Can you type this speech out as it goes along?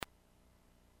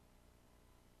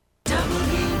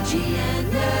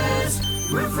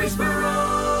WGNS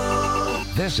Murfreesboro.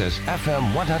 This is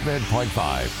FM 100.5,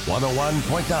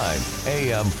 101.9,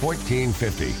 AM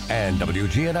 1450, and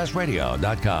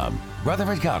WGNSradio.com.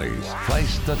 Rutherford County's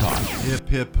place to talk. Hip,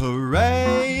 hip,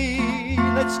 hooray,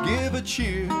 let's give a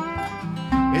cheer.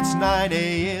 It's 9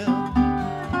 a.m.,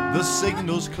 the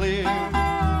signal's clear.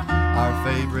 Our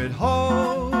favorite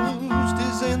host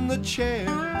is in the chair.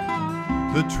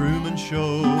 The Truman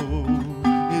Show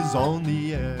is on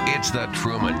the air. It's The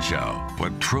Truman Show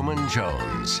with Truman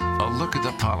Jones. A look at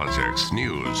the politics,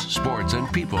 news, sports,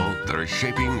 and people that are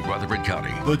shaping Rutherford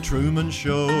County. The Truman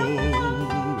Show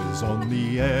is on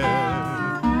the air.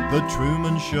 The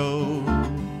Truman Show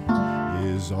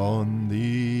is on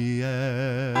the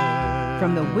air.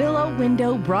 From the Willow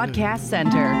Window Broadcast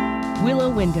Center, Willow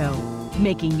Window,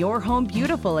 making your home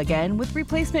beautiful again with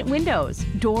replacement windows,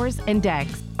 doors, and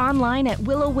decks. Online at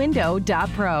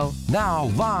willowwindow.pro. Now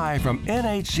live from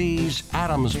NHC's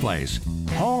Adams Place,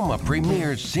 home of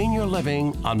premier senior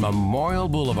living on Memorial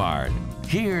Boulevard.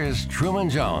 Here's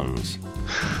Truman Jones.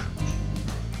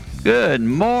 Good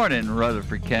morning,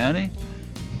 Rutherford County.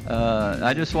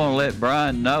 I just want to let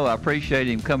Brian know I appreciate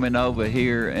him coming over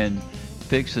here and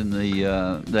fixing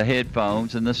the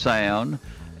headphones and the sound.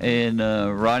 And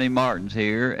Ronnie Martin's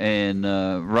here, and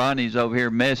Ronnie's over here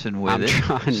messing with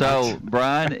it. So,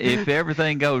 Brian, if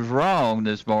everything goes wrong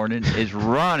this morning, it's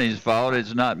Ronnie's fault.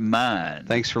 It's not mine.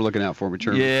 Thanks for looking out for me,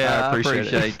 Truman. Yeah, I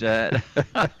appreciate that.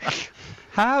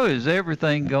 How is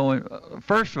everything going?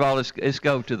 First of all, let's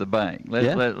go to the bank.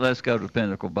 Let's go to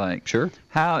Pinnacle Bank. Sure.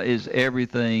 How is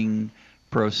everything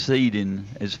proceeding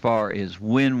as far as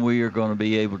when we are going to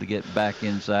be able to get back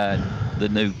inside the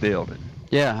new building?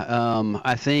 Yeah,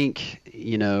 I think,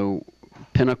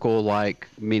 Pinnacle, like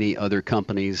many other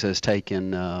companies, has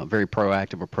taken a very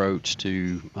proactive approach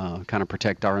to kind of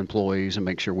protect our employees and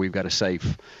make sure we've got a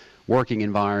safe working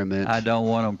environment. I don't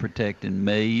want them protecting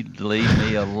me. Leave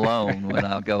me alone when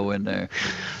I go in there.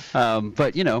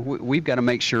 But, we've got to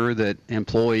make sure that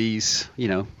employees,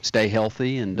 stay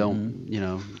healthy and don't,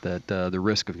 that the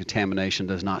risk of contamination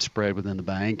does not spread within the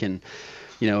bank. And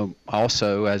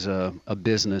also as a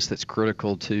business that's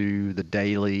critical to the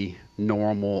daily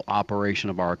normal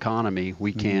operation of our economy,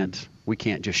 we can't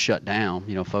just shut down.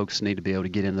 Folks need to be able to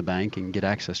get in the bank and get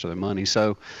access to their money.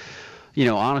 So,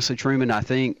 honestly, Truman, I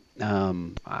think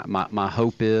my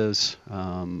hope is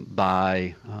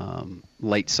by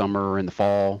late summer or in the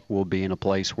fall, we'll be in a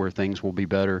place where things will be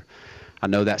better. I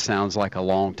know that sounds like a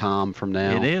long time from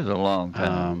now. It is a long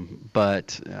time.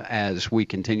 But as we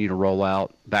continue to roll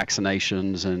out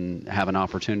vaccinations and have an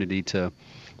opportunity to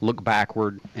look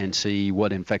backward and see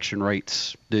what infection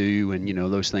rates do, and,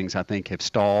 those things I think have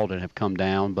stalled and have come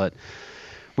down. But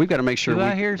we've got to make sure.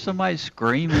 I hear somebody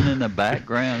screaming in the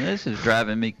background? This is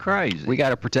driving me crazy. We got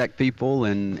to protect people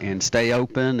and stay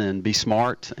open and be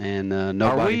smart. And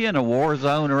nobody. Are we in a war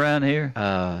zone around here?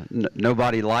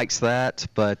 Nobody likes that,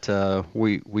 but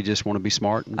we just want to be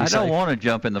smart and be safe. I don't want to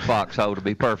jump in the foxhole, to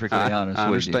be perfectly honest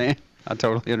with you. I understand. I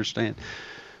totally understand.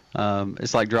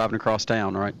 It's like driving across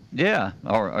town, right? Yeah,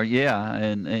 yeah,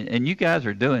 and you guys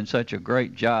are doing such a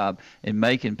great job in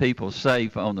making people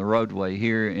safe on the roadway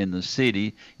here in the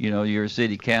city. You're a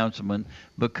city councilman,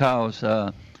 because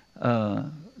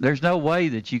there's no way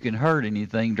that you can hurt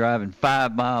anything driving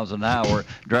 5 miles an hour,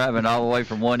 driving all the way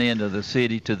from one end of the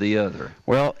city to the other.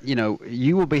 Well,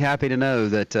 you will be happy to know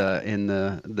that in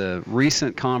the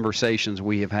recent conversations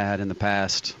we have had in the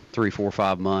past 3, 4,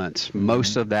 5 months,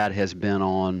 most of that has been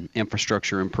on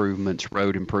infrastructure improvements,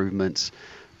 road improvements,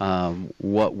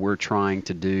 what we're trying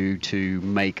to do to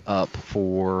make up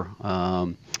for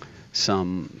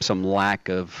some lack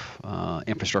of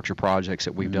infrastructure projects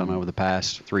that we've done over the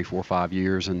past 3, 4, 5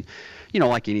 years. And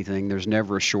like anything, there's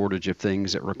never a shortage of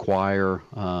things that require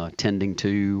tending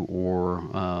to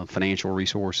or financial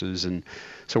resources. And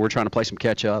so we're trying to play some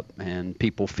catch up, and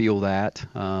people feel that,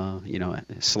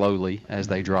 slowly as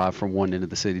they drive from one end of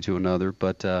the city to another.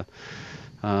 But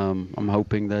I'm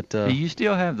hoping that. Do you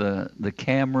still have the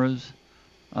cameras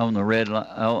on the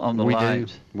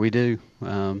lights? We do.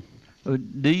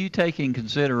 Do you take in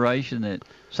consideration that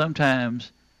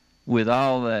sometimes with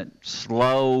all that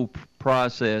slow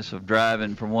process of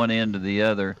driving from one end to the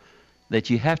other, that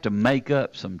you have to make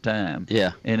up some time?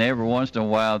 Yeah. And every once in a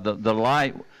while, the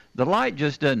light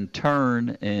just doesn't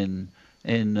turn and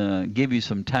give you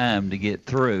some time to get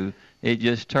through. It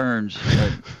just turns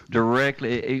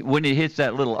directly. When it hits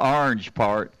that little orange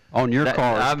part On your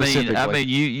car specifically. I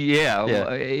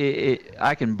mean,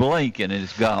 I can blink and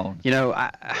it's gone. You know,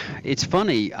 it's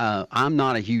funny. I'm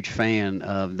not a huge fan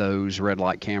of those red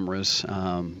light cameras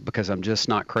because I'm just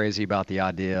not crazy about the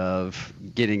idea of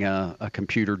getting a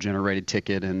computer-generated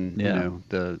ticket. And you know,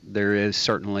 there is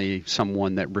certainly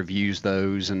someone that reviews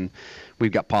those, and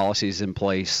we've got policies in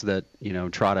place that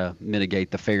try to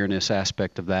mitigate the fairness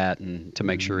aspect of that and to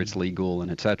make sure it's legal and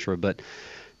et cetera. But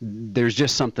there's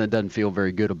just something that doesn't feel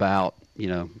very good about,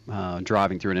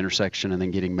 driving through an intersection and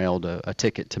then getting mailed a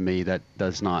ticket to me. That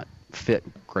does not fit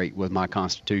great with my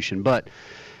constitution. But,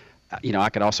 I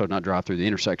could also not drive through the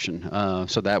intersection.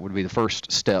 So that would be the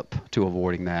first step to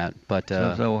avoiding that. But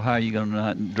so how are you going to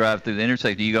not drive through the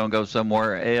intersection? Are you going to go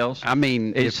somewhere else? I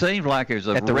mean, it seems like there's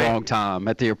a at the wrong time,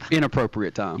 at the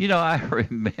inappropriate time. I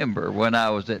remember when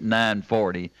I was at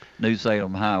 940 New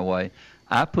Salem Highway,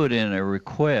 I put in a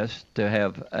request to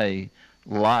have a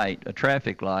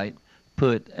traffic light,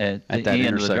 put at the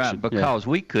end of the drive because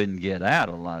we couldn't get out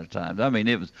a lot of times. I mean,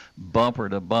 it was bumper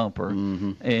to bumper,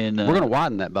 and we're going to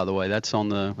widen that, by the way. That's going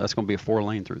to be a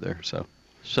 4-lane through there.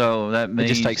 So that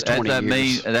means it just takes 20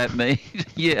 years. That means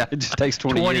yeah, it just takes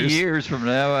 20 years from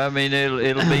now. I mean,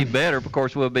 it'll be better. Of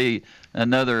course, we'll be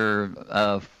another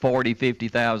 40,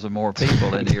 50,000 more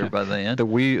people in here by then. The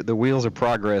wheels of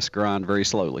progress grind very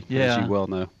slowly, as you well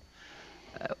know.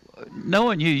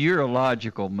 Knowing you're a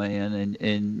logical man,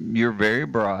 and you're very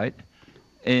bright,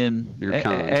 and you're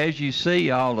kind. As you see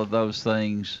all of those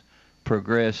things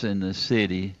progress in the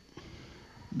city,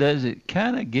 does it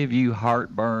kind of give you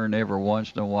heartburn every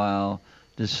once in a while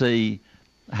to see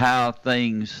how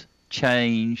things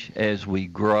change as we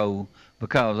grow?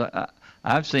 Because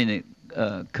I've seen it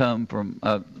come from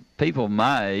people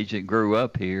my age that grew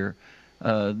up here.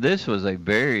 This was a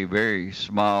very, very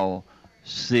small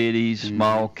city,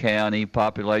 small county,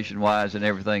 population-wise and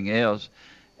everything else.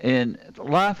 And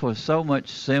life was so much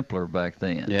simpler back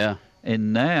then. Yeah.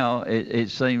 And now it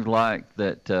seems like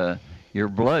that your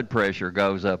blood pressure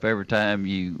goes up every time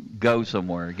you go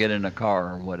somewhere, get in a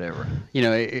car or whatever.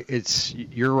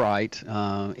 You're right.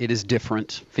 It is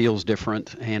different, feels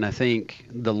different, and I think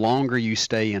the longer you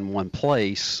stay in one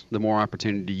place, the more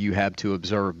opportunity you have to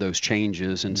observe those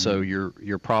changes, and so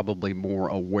you're probably more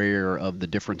aware of the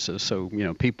differences. So,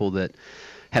 people that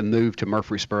have moved to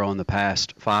Murfreesboro in the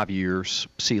past 5 years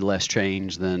see less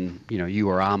change than, you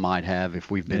or I might have if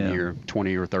we've been here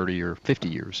 20 or 30 or 50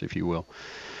 years, if you will.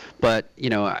 But,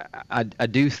 I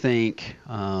do think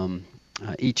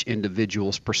each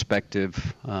individual's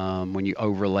perspective, when you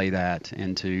overlay that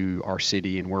into our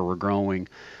city and where we're growing,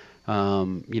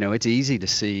 it's easy to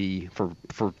see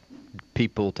for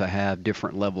people to have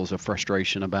different levels of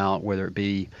frustration about whether it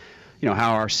be,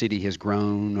 how our city has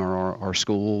grown or our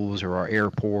schools or our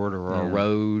airport or our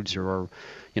roads or,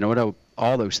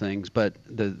 all those things. But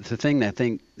the thing that I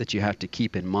think that you have to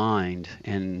keep in mind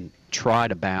and try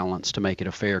to balance to make it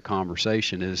a fair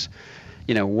conversation is,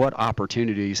 what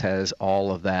opportunities has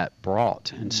all of that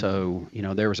brought? And so,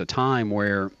 there was a time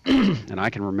where, and I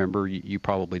can remember, you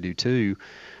probably do too,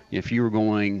 if you were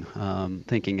going,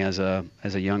 thinking as a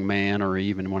young man or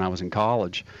even when I was in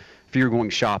college, if you were going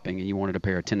shopping and you wanted a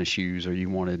pair of tennis shoes or you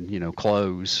wanted,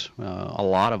 clothes, a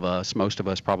lot of us, most of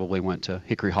us probably went to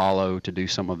Hickory Hollow to do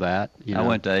some of that. I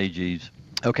went to AG's.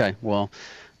 Okay, well,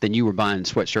 then you were buying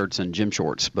sweatshirts and gym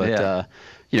shorts, but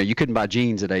you couldn't buy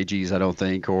jeans at AG's, I don't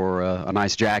think, or a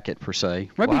nice jacket per se.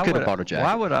 Maybe you could have bought a jacket.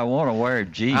 Why would I want to wear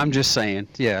jeans? I'm just saying,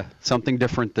 something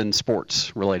different than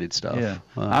sports-related stuff. Yeah,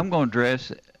 I'm going to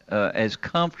dress as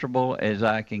comfortable as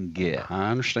I can get. I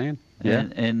understand. Yeah,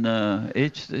 and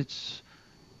it's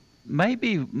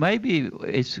maybe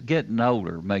it's getting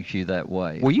older makes you that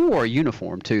way. Well, you wore a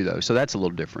uniform too, though, so that's a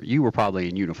little different. You were probably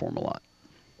in uniform a lot.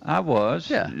 I was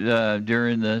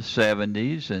during the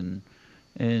 70s and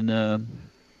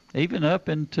even up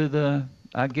into the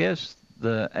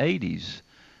 80s.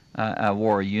 I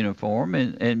wore a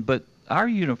uniform but our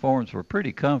uniforms were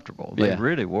pretty comfortable. They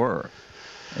really were.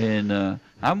 And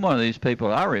I'm one of these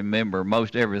people, I remember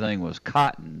most everything was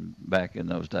cotton back in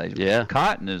those days. Yeah.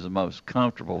 Cotton is the most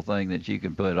comfortable thing that you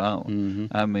can put on. Mm-hmm.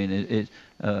 I mean, it's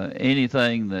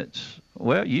anything that's,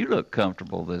 well, you look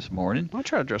comfortable this morning. I'll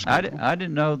try to dress comfortable. I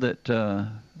didn't know that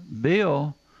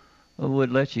Bill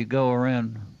would let you go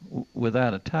around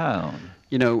without a tie on.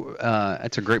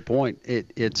 That's a great point.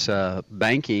 It's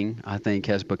banking, I think,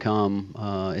 has become,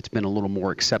 it's been a little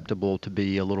more acceptable to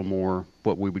be a little more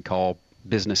what we would call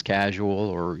business casual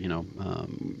or,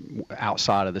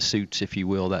 outside of the suits, if you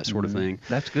will, that sort of thing.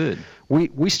 That's good.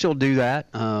 We still do that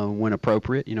when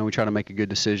appropriate. We try to make a good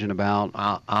decision about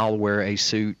I'll wear a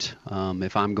suit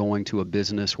if I'm going to a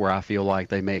business where I feel like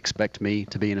they may expect me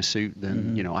to be in a suit.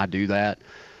 Then I do that.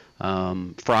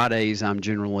 Fridays I'm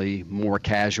generally more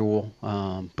casual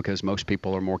because most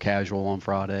people are more casual on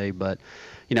Friday. But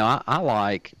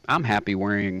I'm happy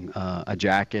wearing a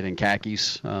jacket and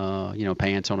khakis,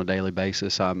 pants on a daily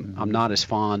basis. I'm not as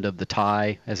fond of the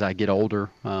tie as I get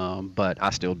older, but I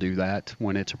still do that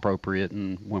when it's appropriate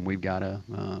and when we've got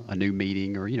a new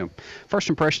meeting or, first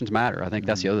impressions matter. I think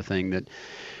that's the other thing that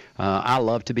I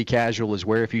love to be casual as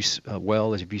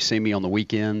well. If you see me on the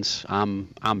weekends, I'm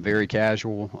very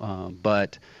casual,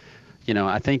 but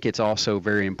I think it's also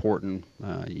very important.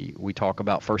 We talk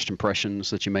about first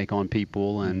impressions that you make on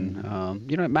people,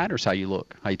 and it matters how you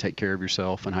look, how you take care of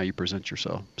yourself, and how you present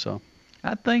yourself. So,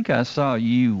 I think I saw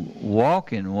you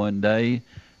walking one day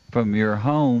from your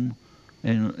home,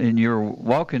 and you're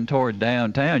walking toward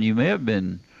downtown. You may have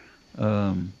been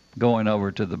going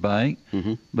over to the bank,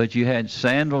 but you had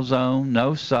sandals on,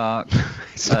 no socks.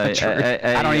 I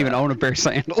don't even own a pair of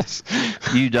sandals.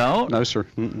 You don't? No, sir.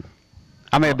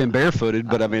 I may have been barefooted,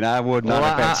 but I would not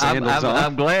have had sandals on.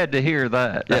 I'm glad to hear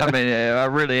that. Yeah. I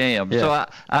really am. Yeah. So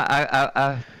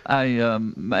I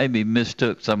maybe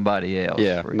mistook somebody else.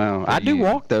 Yeah, no, I do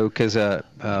walk though, because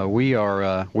we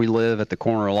live at the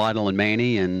corner of Lytle and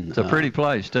Manny, and it's a pretty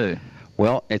place too.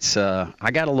 Well, it's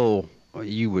I got a little.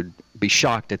 You would be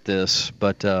shocked at this,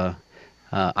 but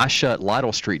I shut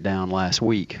Lytle Street down last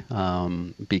week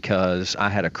because I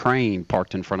had a crane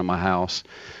parked in front of my house,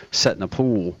 setting a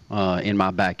pool in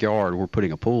my backyard. We're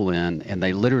putting a pool in, and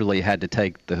they literally had to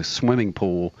take the swimming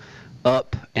pool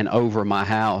up and over my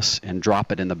house and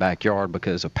drop it in the backyard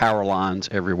because of power lines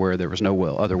everywhere. There was no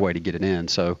other way to get it in.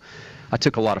 So I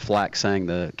took a lot of flack saying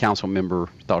the council member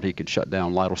thought he could shut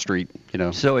down Lytle Street.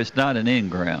 So it's not an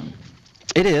in-ground.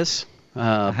 It is.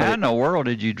 How in the world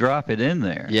did you drop it in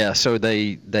there? Yeah, so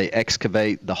they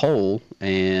excavate the hole,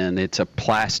 and it's a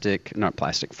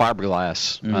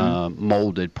fiberglass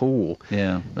molded pool.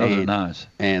 Yeah, those are nice.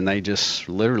 And they just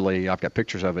literally, I've got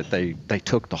pictures of it, they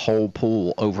took the whole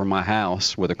pool over my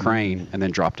house with a crane and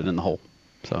then dropped it in the hole.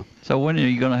 So when are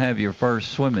you going to have your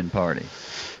first swimming party?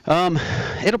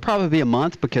 It'll probably be a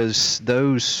month because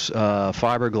those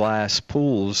fiberglass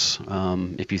pools,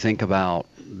 if you think about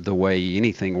the way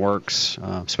anything works,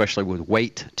 especially with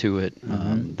weight to it,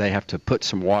 they have to put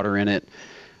some water in it,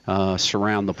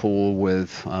 surround the pool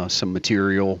with some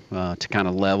material to kind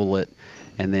of level it,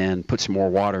 and then put some more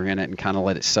water in it and kind of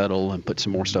let it settle and put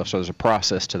some more stuff. So there's a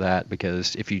process to that,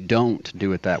 because if you don't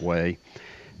do it that way,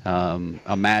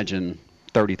 imagine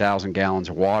 30,000 gallons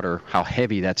of water, how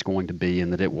heavy that's going to be,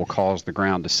 and that it will cause the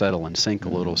ground to settle and sink a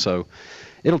little. So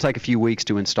it'll take a few weeks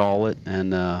to install it,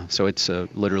 and so it's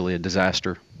literally a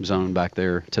disaster zone back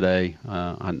there today.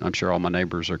 I'm sure all my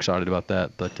neighbors are excited about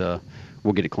that, but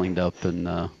we'll get it cleaned up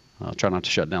and try not to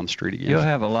shut down the street again. You'll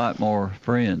have a lot more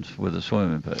friends with a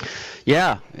swimming pool.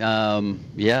 Yeah,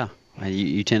 yeah.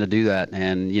 You tend to do that,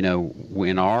 and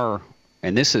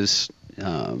and this is.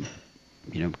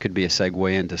 Could be a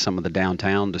segue into some of the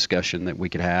downtown discussion that we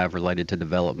could have related to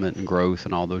development and growth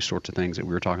and all those sorts of things that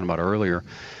we were talking about earlier.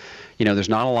 There's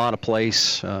not a lot of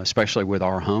place, especially with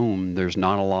our home, there's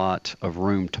not a lot of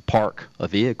room to park a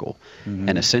vehicle.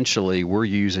 And essentially, we're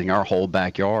using our whole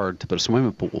backyard to put a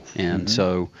swimming pool. And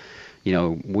so,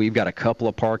 we've got a couple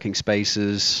of parking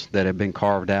spaces that have been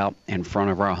carved out in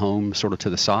front of our home, sort of to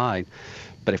the side.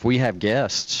 But if we have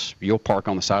guests, you'll park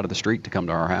on the side of the street to come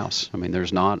to our house. I mean,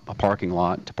 there's not a parking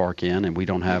lot to park in, and we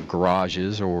don't have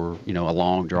garages or, a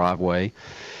long driveway.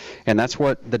 And that's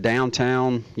what the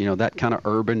downtown, that kind of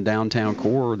urban downtown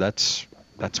core, that's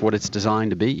what it's designed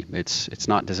to be. It's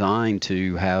not designed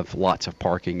to have lots of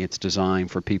parking. It's designed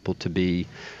for people to be,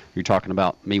 you're talking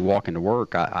about me walking to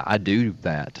work. I do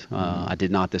that. I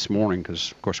did not this morning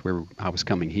because, of course, I was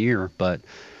coming here, but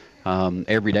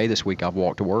every day this week I've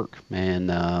walked to work,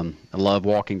 and I love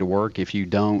walking to work. If you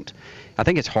don't, I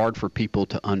think it's hard for people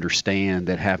to understand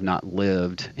that have not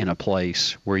lived in a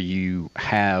place where you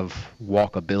have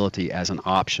walkability as an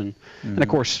option. And of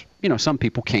course, some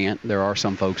people can't. There are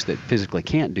some folks that physically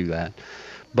can't do that.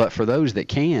 But for those that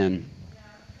can,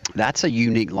 that's a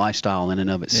unique lifestyle in and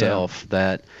of itself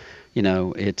that,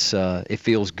 it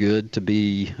feels good to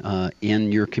be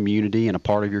in your community and a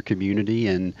part of your community.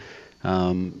 And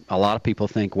a lot of people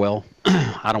think, well,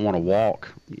 I don't want to walk.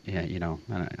 Yeah,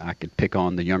 I could pick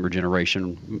on the younger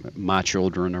generation, my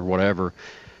children or whatever.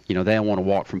 They don't want to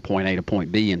walk from point A to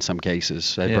point B in some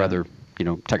cases. They'd rather,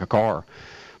 take a car.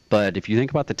 But if you think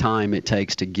about the time it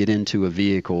takes to get into a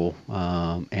vehicle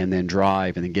and then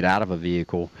drive and then get out of a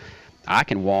vehicle, I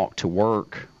can walk to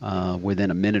work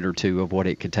within a minute or two of what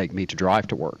it could take me to drive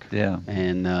to work. Yeah.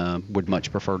 And would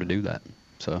much prefer to do that.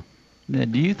 So. Now,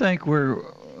 do you think we're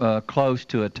close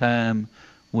to a time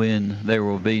when there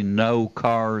will be no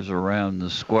cars around the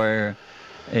square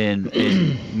and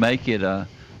make it a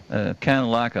kind of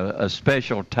like a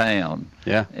special town?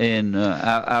 Yeah. And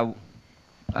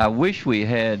I wish we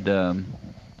had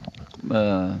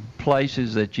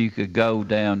places that you could go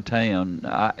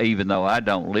downtown, even though I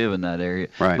don't live in that area.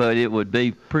 Right. But it would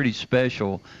be pretty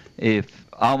special if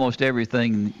almost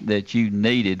everything that you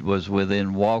needed was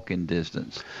within walking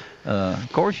distance.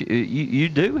 Of course, you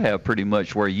do have pretty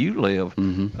much where you live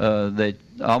that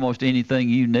almost anything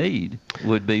you need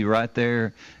would be right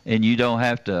there, and you don't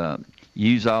have to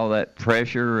use all that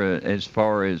pressure as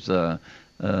far as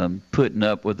putting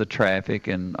up with the traffic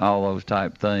and all those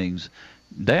type things.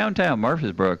 Downtown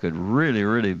Murfreesboro could really,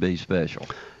 really be special.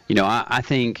 You know, I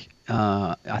think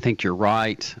you're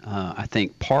right. I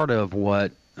think part of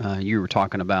what you were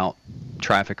talking about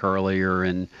traffic earlier,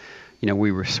 and you know,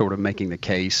 we were sort of making the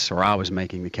case, or I was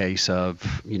making the case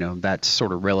of, you know, that's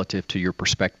sort of relative to your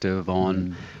perspective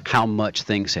on how much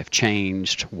things have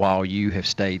changed while you have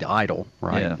stayed idle,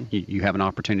 right? Yeah. You have an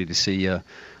opportunity to see a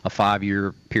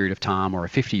 5-year period of time or a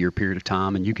 50-year period of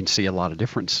time, and you can see a lot of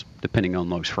difference depending on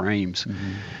those frames.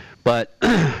 But,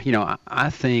 you know,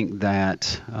 I think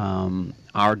that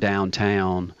our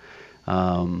downtown,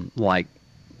 like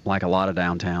a lot of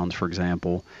downtowns, for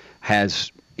example,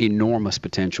 has enormous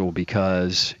potential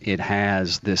because it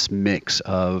has this mix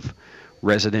of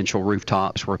residential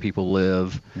rooftops where people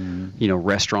live, you know,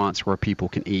 restaurants where people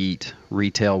can eat,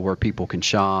 retail where people can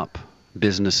shop,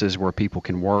 businesses where people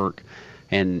can work.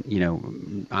 And, you know,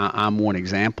 I'm one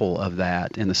example of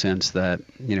that in the sense that,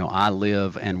 you know, I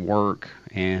live and work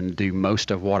and do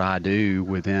most of what I do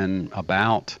within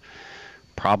about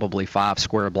probably 5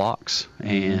 square blocks.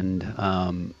 And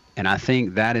I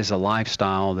think that is a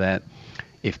lifestyle that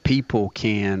if people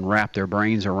can wrap their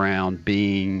brains around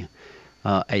being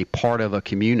a part of a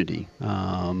community,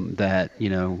 that, you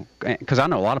know, because I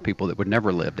know a lot of people that would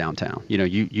never live downtown. You know,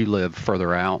 you live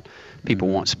further out. People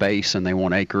want space and they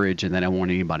want acreage and they don't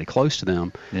want anybody close to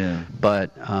them. Yeah.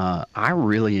 But I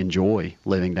really enjoy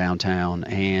living downtown,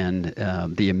 and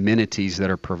the amenities that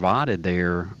are provided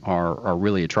there are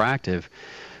really attractive.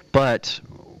 But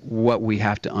what we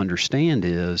have to understand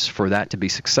is, for that to be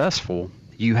successful,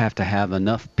 you have to have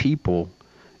enough people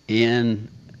in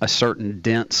a certain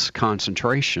dense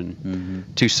concentration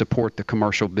to support the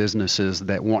commercial businesses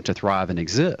that want to thrive and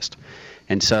exist.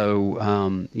 And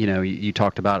so, you know, you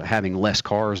talked about having less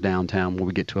cars downtown. Will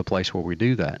we get to a place where we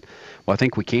do that? Well, I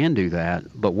think we can do that,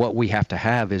 but what we have to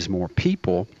have is more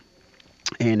people.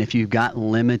 And if you've got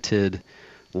limited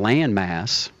land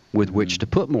mass with which to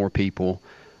put more people,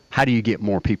 how do you get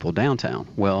more people downtown?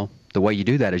 Well, the way you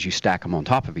do that is you stack them on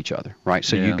top of each other, right?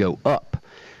 So you go up.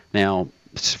 Now,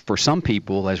 for some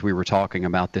people, as we were talking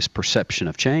about this perception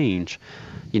of change,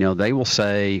 you know, they will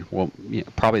say, well, you know,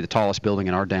 probably the tallest building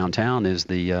in our downtown is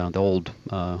the old,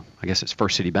 I guess it's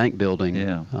First City Bank building.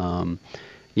 Yeah.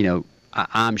 You know,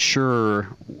 I'm sure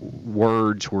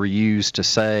words were used to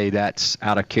say that's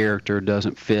out of character,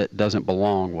 doesn't fit, doesn't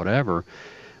belong, whatever.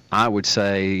 I would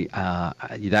say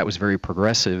that was very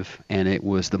progressive, and it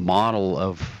was the model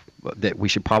of that we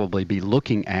should probably be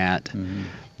looking at,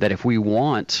 that if we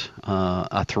want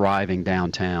a thriving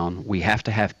downtown, we have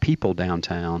to have people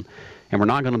downtown, and we're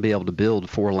not going to be able to build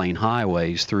 4-lane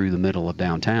highways through the middle of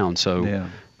downtown. So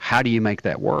how do you make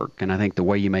that work? And I think the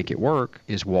way you make it work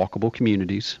is walkable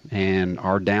communities, and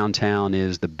our downtown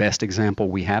is the best example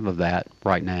we have of that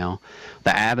right now.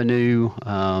 The Avenue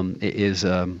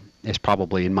is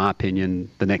probably, in my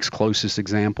opinion, the next closest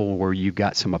example, where you've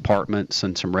got some apartments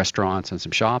and some restaurants and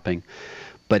some shopping.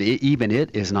 But even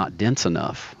it is not dense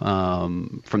enough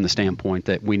from the standpoint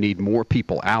that we need more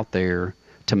people out there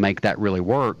to make that really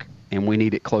work, and we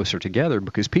need it closer together,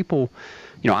 because people,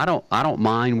 you know, I don't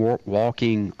mind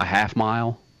walking a half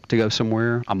mile to go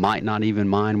somewhere. I might not even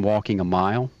mind walking a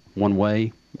mile one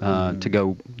way to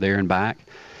go there and back.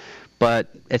 But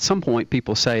at some point,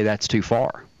 people say that's too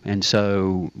far. And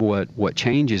so what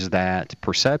changes that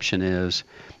perception is,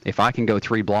 if I can go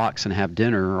 3 blocks and have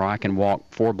dinner, or I can walk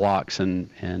 4 blocks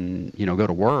and you know, go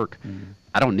to work,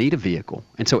 I don't need a vehicle.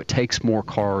 And so it takes more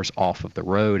cars off of the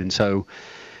road. And so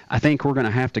I think we're going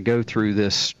to have to go through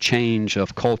this change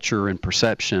of culture and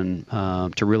perception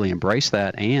to really embrace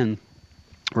that. And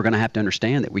we're going to have to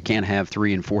understand that we can't have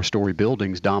 3- and 4-story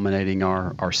buildings dominating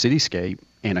our cityscape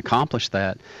and accomplish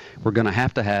that. We're going to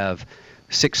have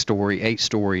 6-story,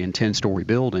 8-story, and 10-story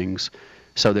buildings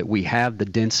so that we have the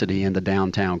density in the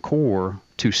downtown core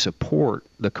to support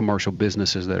the commercial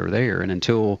businesses that are there. And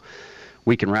until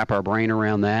we can wrap our brain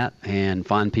around that and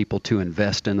find people to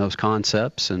invest in those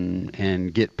concepts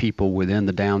and get people within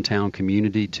the downtown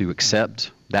community to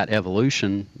accept that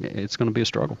evolution, it's going to be a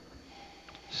struggle.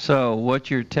 So what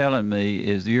you're telling me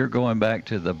is you're going back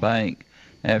to the bank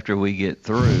after we get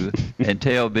through and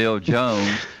tell Bill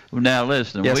Jones, now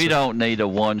listen, Yes, we sir. don't need a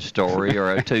 1-story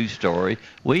or a 2-story.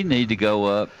 We need to go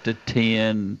up to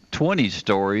 10, 20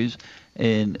 stories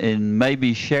and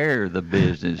maybe share the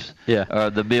business Yeah. or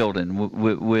the building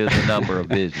with a number of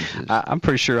businesses. I'm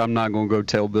pretty sure I'm not going to go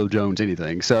tell Bill Jones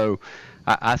anything. So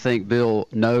I think Bill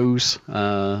knows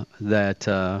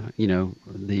that,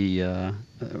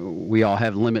 we all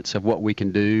have limits of what we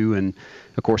can do. And,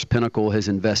 of course, Pinnacle has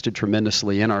invested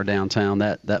tremendously in our downtown.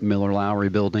 That Miller Lowry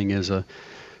building is a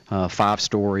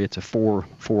 5-story. It's a 4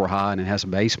 high, and it has a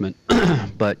basement.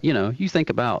 But, you think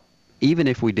about, even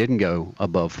if we didn't go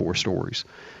above 4 stories,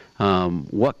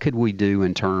 what could we do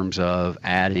in terms of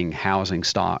adding housing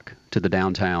stock to the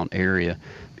downtown area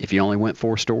if you only went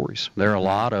 4 stories? There are a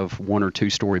lot of 1 or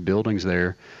 2-story buildings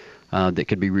there that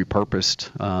could be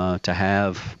repurposed to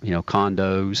have,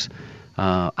 condos.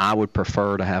 I would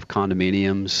prefer to have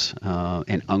condominiums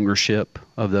and ownership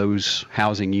of those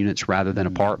housing units rather than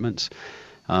apartments.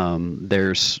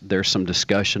 There's some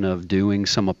discussion of doing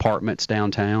some apartments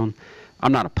downtown.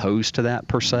 I'm not opposed to that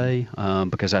per se,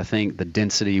 because I think the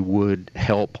density would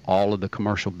help all of the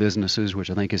commercial businesses, which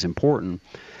I think is important.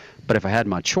 But if I had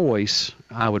my choice,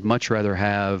 I would much rather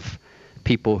have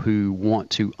people who want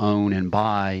to own and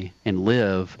buy and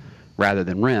live rather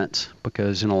than rent,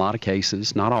 because in a lot of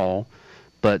cases, not all,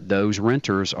 but those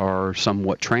renters are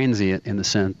somewhat transient in the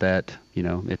sense that,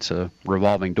 it's a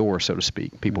revolving door, so to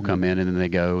speak. People come in and then they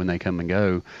go, and they come and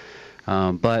go.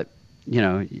 But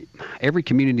every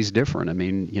community is different. I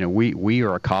mean, we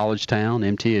are a college town.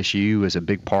 MTSU is a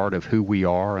big part of who we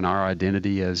are and our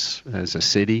identity as a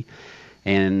city.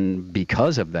 And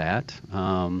because of that,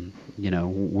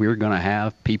 we're going to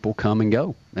have people come and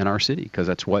go in our city, because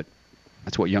that's what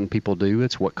young people do.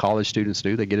 It's what college students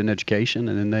do. They get an education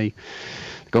and then they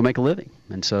go make a living.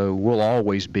 And so we'll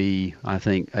always be, I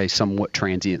think, a somewhat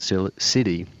transient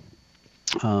city.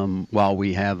 While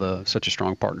we have such a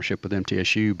strong partnership with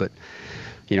MTSU. But,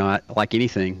 like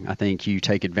anything, I think you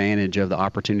take advantage of the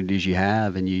opportunities you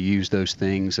have and you use those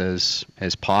things as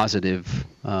positive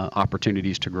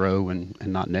opportunities to grow and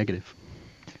not negative.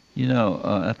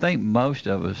 I think most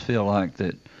of us feel like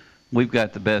that we've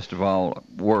got the best of all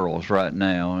worlds right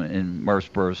now in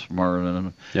Murfreesboro,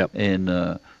 Smyrna. Yep.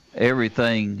 And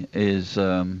everything is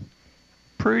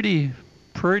pretty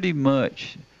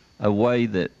much a way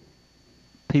that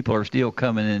people are still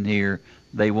coming in here.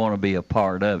 They want to be a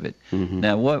part of it. Mm-hmm.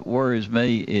 Now, what worries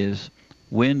me is,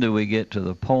 when do we get to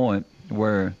the point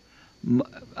where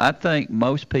I think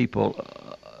most people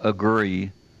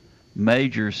agree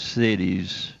major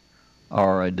cities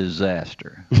are a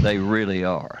disaster. They really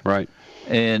are. Right.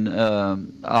 And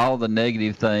all the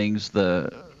negative things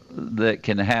that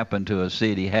can happen to a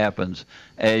city happens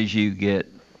as you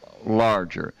get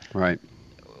larger. Right.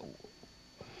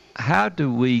 How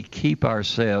do we keep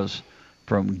ourselves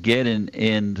from getting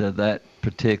into that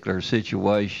particular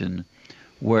situation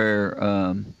where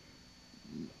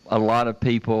a lot of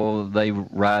people, they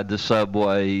ride the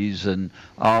subways and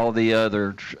all the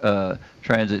other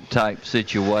transit type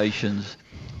situations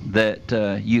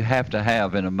that you have to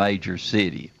have in a major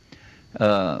city?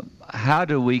 How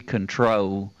do we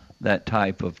control that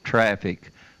type of traffic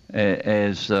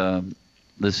as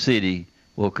the city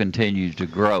will continue to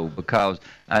grow? Because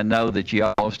I know that you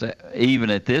almost, even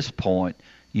at this point,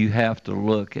 you have to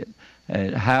look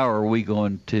at how are we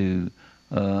going to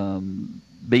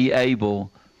be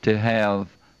able to have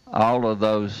all of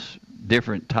those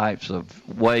different types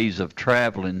of ways of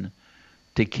traveling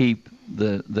to keep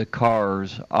the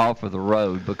cars off of the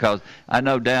road. Because I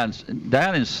know down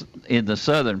in the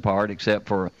southern part, except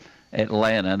for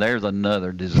Atlanta, there's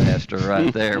another disaster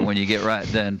right there when you get right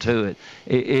down to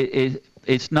it.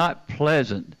 It's not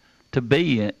pleasant to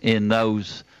be in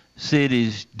those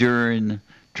cities during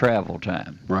travel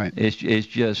time. Right. It's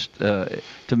just, to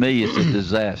me, it's a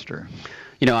disaster.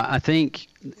 I think,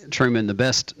 Truman, the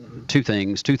best two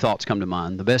thoughts come to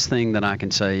mind. The best thing that I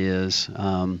can say is,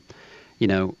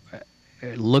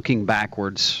 looking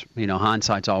backwards,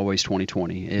 hindsight's always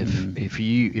 20/20.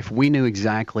 If we knew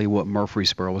exactly what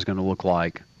Murfreesboro was going to look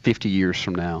like 50 years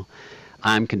from now,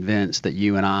 I'm convinced that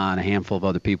you and I and a handful of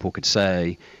other people could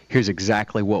say, here's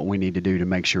exactly what we need to do to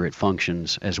make sure it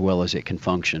functions as well as it can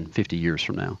function 50 years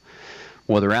from now.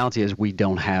 Well, the reality is we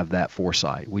don't have that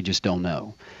foresight. We just don't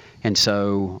know. And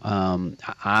so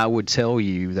I would tell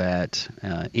you that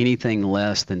anything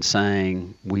less than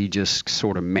saying we just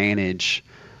sort of manage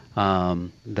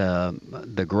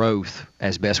the growth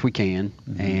as best we can,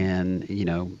 and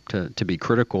to be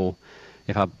critical.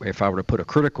 If I were to put a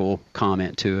critical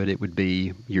comment to it, it would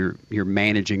be you're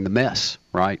managing the mess,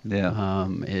 right? Yeah.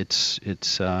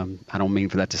 It's I don't mean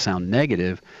for that to sound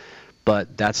negative,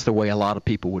 but that's the way a lot of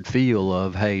people would feel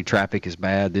of, hey, traffic is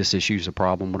bad, this issue's a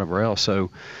problem, whatever else. So,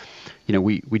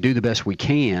 we do the best we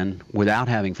can without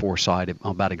having foresight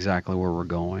about exactly where we're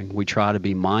going. We try to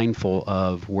be mindful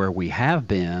of where we have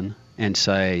been and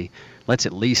say, let's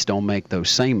at least don't make those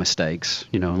same mistakes.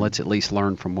 Let's at least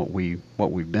learn from what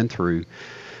we've been through.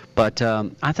 But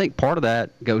I think part of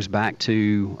that goes back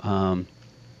to,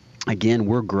 again,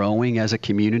 we're growing as a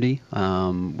community.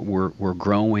 We're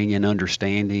growing in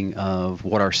understanding of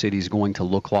what our city is going to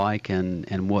look like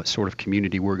and what sort of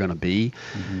community we're going to be.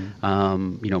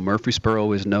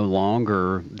 Murfreesboro is no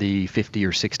longer the 50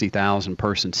 or 60,000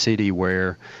 person city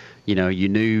where you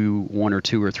knew one or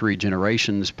two or three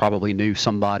generations probably knew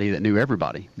somebody that knew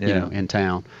everybody, in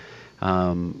town.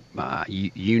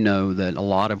 You know that a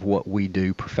lot of what we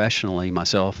do professionally,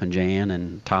 myself and Jan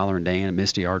and Tyler and Dan and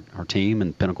Misty, our team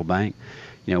and Pinnacle Bank,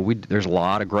 there's a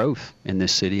lot of growth in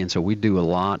this city, and so we do a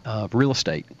lot of real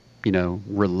estate,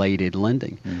 related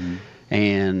lending.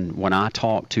 And when I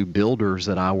talk to builders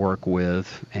that I work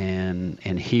with and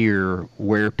hear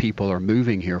where people are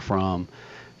moving here from,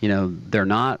 they're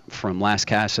not from Las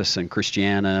Casas and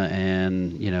Christiana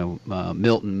and,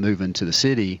 Milton moving to the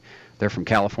city. They're from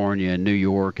California and New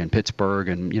York and Pittsburgh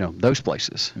and, those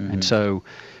places. And so,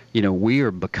 we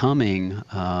are becoming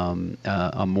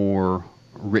a more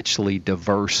richly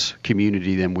diverse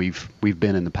community than we've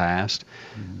been in the past.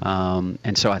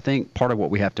 And so I think part of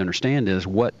what we have to understand is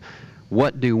what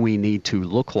do we need to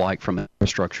look like from an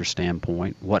infrastructure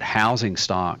standpoint? What housing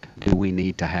stock do we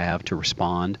need to have to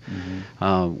respond?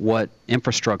 What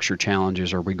infrastructure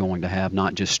challenges are we going to have,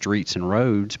 not just streets and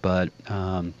roads, but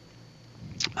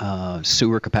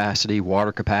sewer capacity,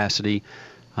 water capacity,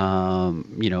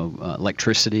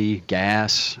 electricity,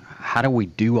 gas? How do we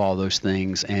do all those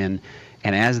things? And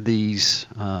as these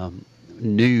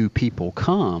new people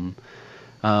come,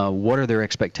 what are their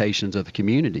expectations of the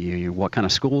community? What kind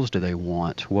of schools do they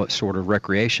want? What sort of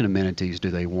recreation amenities do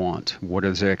they want? What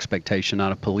is their expectation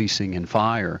out of policing and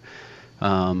fire?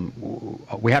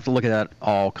 We have to look at that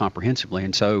all comprehensively.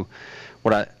 And so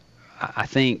what I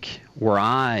think where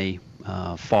I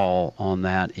fall on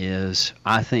that is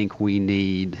I think we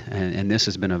need, and this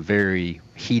has been a very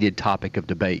heated topic of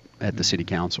debate at the city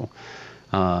council,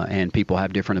 and people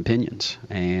have different opinions.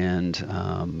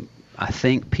 And I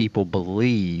think people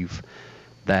believe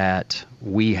that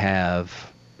we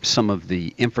have some of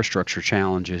the infrastructure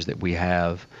challenges that we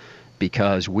have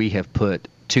because we have put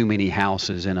too many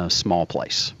houses in a small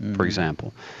place, for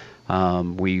example.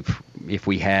 If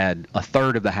we had a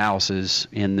third of the houses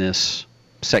in this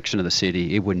section of the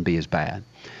city, it wouldn't be as bad.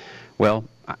 Well,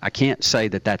 I can't say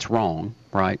that that's wrong,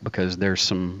 right? Because there's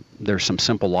some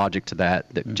simple logic to that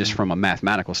just from a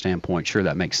mathematical standpoint, sure,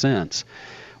 that makes sense.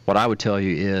 What I would tell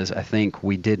you is I think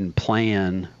we didn't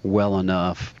plan well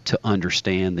enough to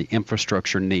understand the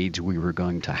infrastructure needs we were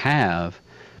going to have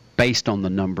based on the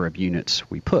number of units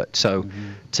we put. So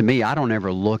to me, I don't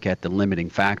ever look at the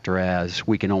limiting factor as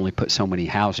we can only put so many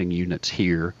housing units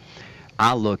here.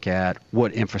 I look at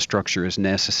what infrastructure is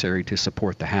necessary to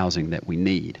support the housing that we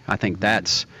need. I think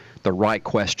that's the right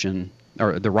question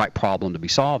or the right problem to be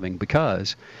solving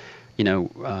because we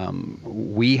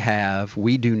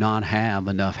do not have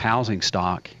enough housing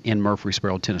stock in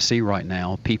Murfreesboro, Tennessee right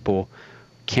now. People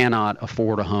cannot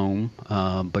afford a home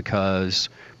because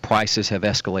prices have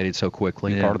escalated so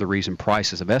quickly. Part of the reason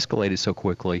prices have escalated so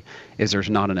quickly is there's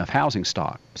not enough housing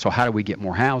stock. So how do we get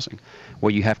more housing?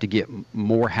 Well, you have to get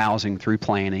more housing through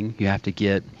planning. You have to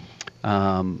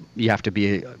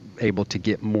be able to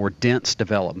get more dense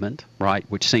development, right?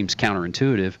 Which seems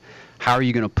counterintuitive. How are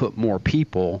you going to put more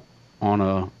people on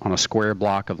a square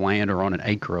block of land or on an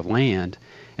acre of land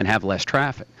and have less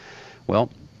traffic?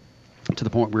 Well, to the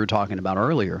point we were talking about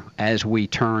earlier, as we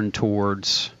turn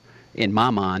towards, in my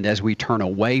mind, as we turn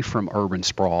away from urban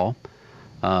sprawl,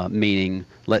 meaning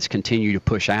let's continue to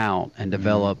push out and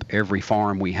develop every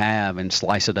farm we have and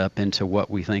slice it up into what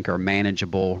we think are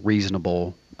manageable,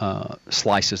 reasonable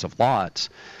slices of lots,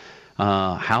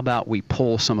 how about we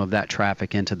pull some of that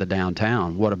traffic into the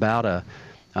downtown? What about a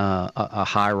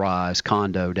high-rise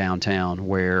condo downtown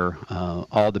where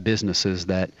all the businesses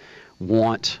that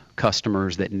want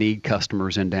customers that need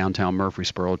customers in downtown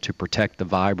Murfreesboro to protect the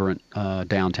vibrant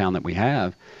downtown that we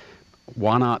have,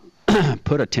 why not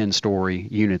put a 10-story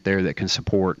unit there that can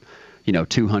support,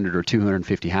 200 or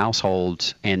 250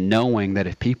 households, and knowing that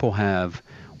if people have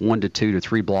 1 to 2 to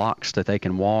 3 blocks that they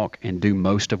can walk and do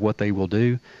most of what they will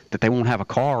do, that they won't have a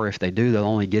car. If they do, they'll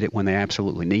only get it when they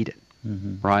absolutely need it.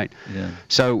 Mm-hmm. Right? Yeah.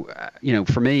 So,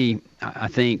 for me, I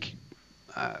think,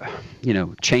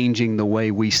 changing the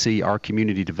way we see our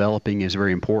community developing is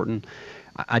very important.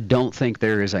 I don't think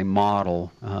there is a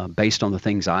model based on the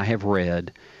things I have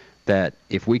read that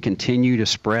if we continue to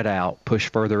spread out, push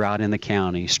further out in the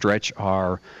county, stretch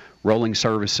our rolling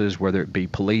services, whether it be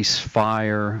police,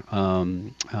 fire,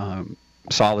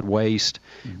 solid waste,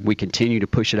 we continue to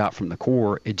push it out from the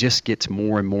core, it just gets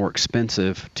more and more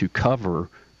expensive to cover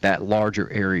that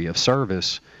larger area of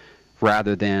service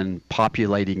rather than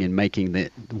populating and making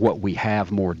what we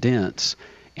have more dense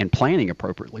and planning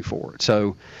appropriately for it.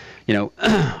 So,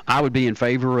 I would be in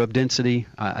favor of density.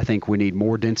 I think we need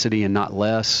more density and not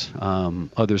less.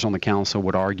 Others on the council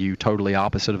would argue totally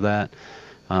opposite of that.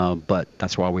 But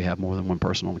that's why we have more than one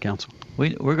person on the council.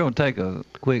 We're going to take a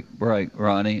quick break,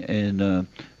 Ronnie, and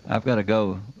I've got to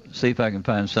go see if I can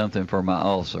find something for my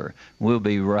ulcer. We'll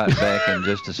be right back in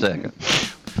just a second.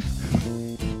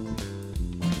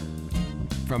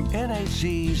 From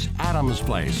NHC's Adams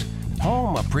Place,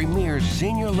 home of premier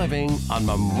senior living on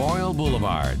Memorial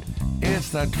Boulevard, it's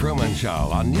The Truman Show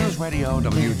on News Radio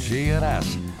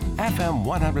WGNS, FM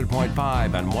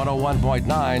 100.5 and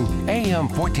 101.9, AM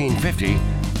 1450,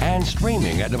 and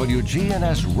streaming at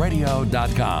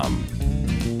WGNSradio.com.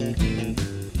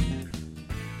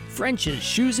 French's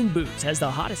Shoes and Boots has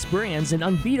the hottest brands and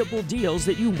unbeatable deals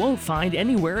that you won't find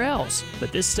anywhere else.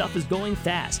 But this stuff is going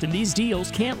fast and these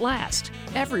deals can't last.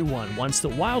 Everyone wants the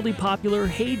wildly popular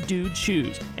Hey Dude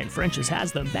shoes, and French's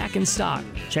has them back in stock.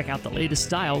 Check out the latest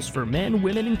styles for men,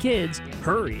 women, and kids.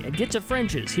 Hurry and get to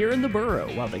French's here in the borough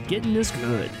while the getting is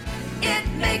good. It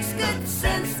makes good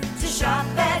sense to shop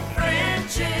at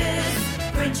French's.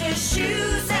 French's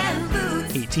Shoes and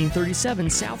Boots.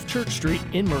 1837 South Church Street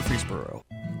in Murfreesboro.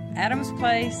 Adams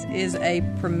Place is a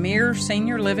premier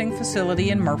senior living facility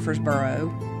in Murfreesboro,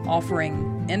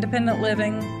 offering independent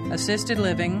living, assisted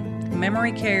living,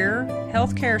 memory care,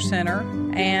 health care center,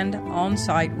 and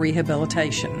on-site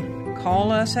rehabilitation.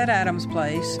 Call us at Adams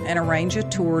Place and arrange a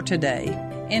tour today.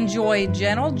 Enjoy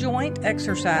gentle joint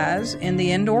exercise in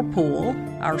the indoor pool,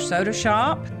 our soda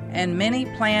shop, and many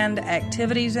planned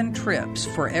activities and trips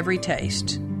for every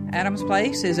taste. Adams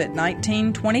Place is at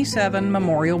 1927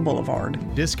 Memorial Boulevard.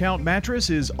 Discount Mattress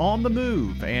is on the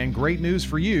move, and great news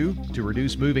for you. To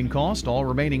reduce moving cost, all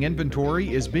remaining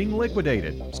inventory is being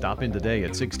liquidated. Stop in today at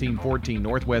 1614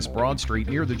 Northwest Broad Street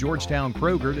near the Georgetown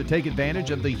Kroger to take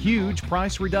advantage of the huge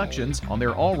price reductions on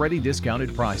their already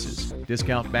discounted prices.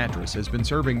 Discount Mattress has been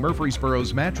serving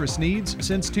Murfreesboro's mattress needs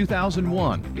since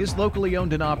 2001, is locally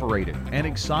owned and operated, and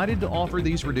excited to offer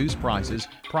these reduced prices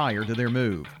prior to their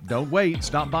move. Don't wait,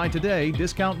 stop by today.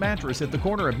 Discount Mattress at the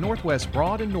corner of Northwest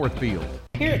Broad and Northfield.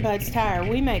 Here at Bud's Tire,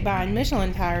 we make buying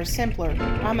Michelin tires simpler.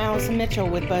 I'm Allison Mitchell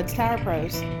with Bud's Tire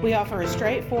Pros. We offer a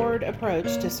straightforward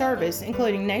approach to service,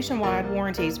 including nationwide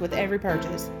warranties with every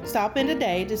purchase. Stop in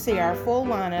today to see our full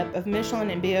lineup of Michelin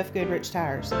and BF Goodrich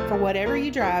tires. For whatever you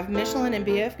drive, Michelin and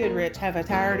BF Goodrich have a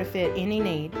tire to fit any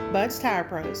need. Bud's Tire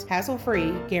Pros,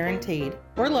 hassle-free, guaranteed.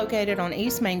 We're located on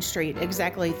East Main Street,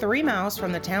 exactly 3 miles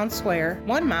from the town square,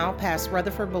 1 mile past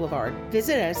Rutherford Boulevard.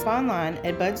 Visit us online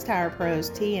at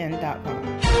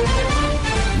budstirepros.tn.com.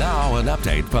 Now an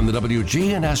update from the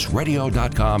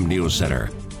WGNSradio.com News Center.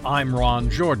 I'm Ron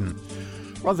Jordan.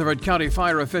 Rutherford County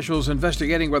fire officials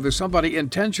investigating whether somebody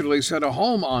intentionally set a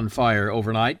home on fire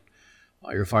overnight.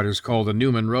 Firefighters called the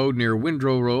Newman Road near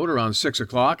Windrow Road around 6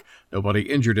 o'clock. Nobody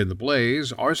injured in the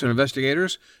blaze. Arson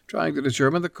investigators trying to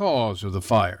determine the cause of the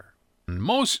fire.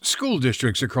 Most school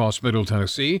districts across Middle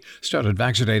Tennessee started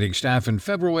vaccinating staff in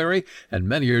February, and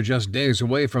many are just days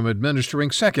away from administering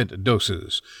second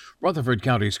doses. Rutherford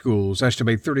County schools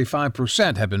estimate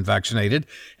 35% have been vaccinated,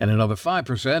 and another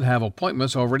 5% have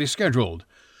appointments already scheduled.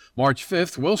 March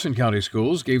 5th, Wilson County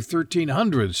schools gave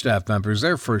 1,300 staff members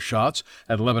their first shots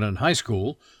at Lebanon High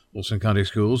School. Wilson County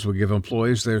schools will give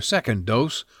employees their second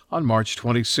dose on March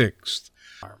 26th.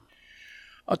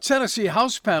 A Tennessee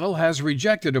House panel has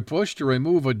rejected a push to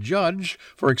remove a judge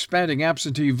for expanding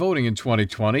absentee voting in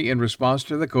 2020 in response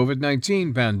to the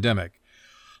COVID-19 pandemic.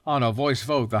 On a voice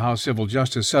vote, the House Civil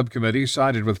Justice Subcommittee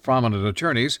sided with prominent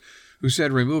attorneys who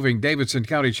said removing Davidson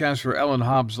County Chancellor Ellen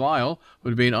Hobbs Lyle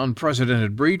would be an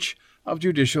unprecedented breach of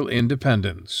judicial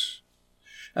independence.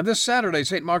 And this Saturday,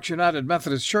 St. Mark's United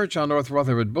Methodist Church on North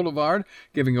Rutherford Boulevard,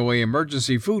 giving away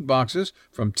emergency food boxes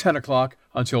from 10 o'clock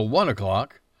until 1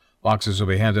 o'clock. Boxes will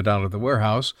be handed out at the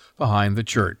warehouse behind the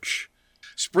church.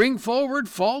 Spring forward,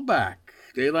 fall back.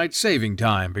 Daylight saving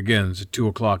time begins at 2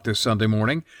 o'clock this Sunday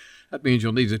morning. That means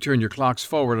you'll need to turn your clocks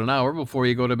forward an hour before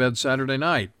you go to bed Saturday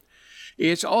night.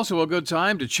 It's also a good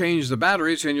time to change the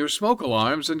batteries in your smoke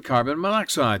alarms and carbon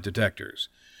monoxide detectors.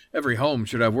 Every home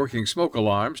should have working smoke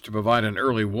alarms to provide an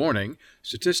early warning.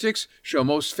 Statistics show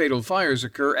most fatal fires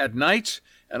occur at night,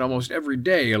 and almost every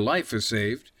day a life is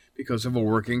saved because of a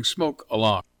working smoke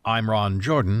alarm. I'm Ron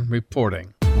Jordan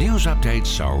reporting. News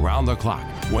updates around the clock,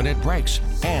 when it breaks,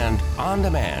 and on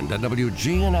demand at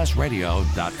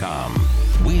WGNSradio.com.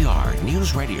 We are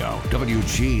News Radio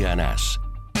WGNS.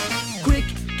 Quick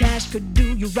cash could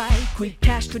do you right. Quick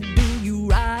cash could do you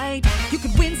right. You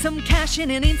could win some cash in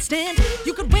an instant.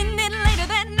 You could win it later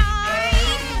that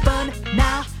night. Fun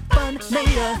now, fun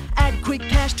later. Add Quick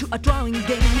Cash to a drawing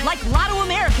game like Lotto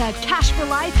America, Cash for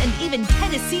Life, and even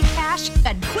Tennessee Cash.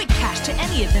 Add Quick Cash to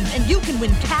any of them, and you can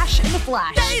win cash in a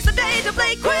flash. Today's the day to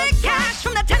play Quick Cash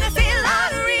from the Tennessee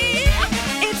Lottery.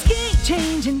 It's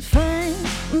game-changing fun.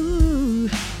 Ooh.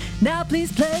 Now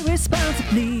please play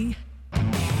responsibly.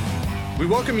 We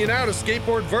welcome you now to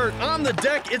Skateboard Vert. On the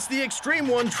deck, it's the Extreme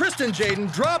One, Tristan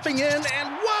Jaden, dropping in, and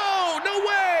whoa, no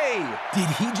way! Did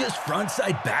he just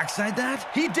frontside backside that?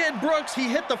 He did, Brooks. He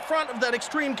hit the front of that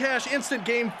Extreme Cash instant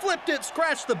game, flipped it,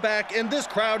 scratched the back, and this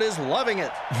crowd is loving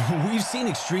it. We've seen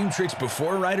extreme tricks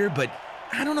before, Ryder, but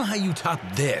I don't know how you top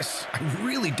this. I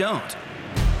really don't.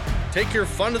 Take your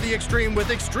fun to the extreme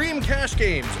with Extreme Cash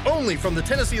games, only from the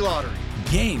Tennessee Lottery.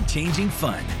 Game-changing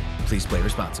fun. Please play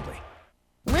responsibly.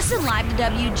 Listen live to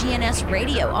WGNS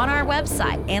Radio on our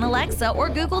website and Alexa or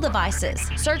Google devices.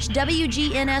 Search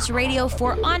WGNS Radio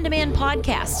for on-demand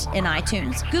podcasts in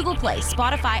iTunes, Google Play,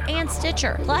 Spotify, and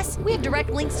Stitcher. Plus, we have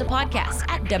direct links to podcasts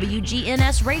at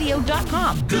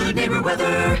WGNSradio.com. Good neighbor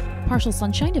weather. Partial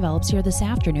sunshine develops here this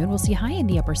afternoon. We'll see high in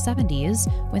the upper 70s.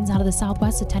 Winds out of the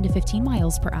southwest at 10 to 15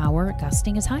 miles per hour,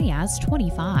 gusting as high as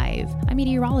 25. I'm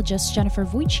meteorologist Jennifer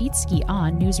Wojcicki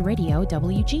on News Radio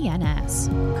WGNS.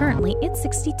 Currently, it's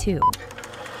 62.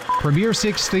 Premier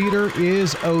Six Theater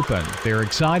is open. They're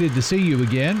excited to see you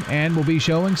again and will be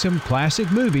showing some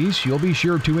classic movies you'll be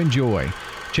sure to enjoy.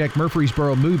 Check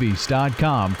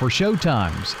MurfreesboroMovies.com for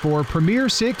showtimes for Premier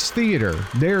Six Theater.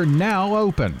 They're now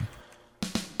open.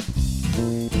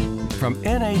 From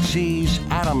NHC's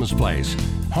Adams Place,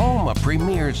 home of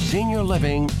Premier Senior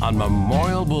Living on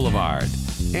Memorial Boulevard.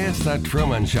 It's The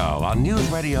Truman Show on News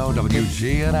Radio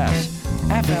WGNS,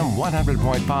 FM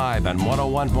 100.5 and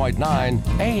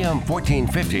 101.9, AM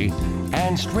 1450,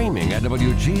 and streaming at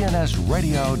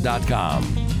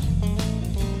WGNSradio.com.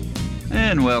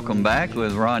 And welcome back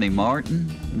with Ronnie Martin.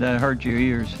 Did that hurt your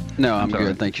ears? No, I'm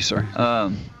good. Thank you, sir.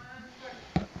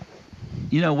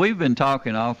 You know, we've been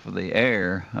talking off of the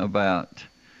air about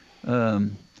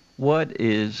what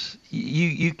is,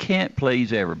 you can't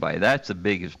please everybody. That's the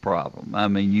biggest problem. I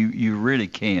mean, you really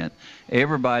can't.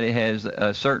 Everybody has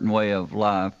a certain way of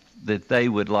life that they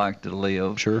would like to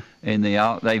live. Sure. And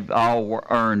they've all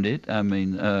earned it. I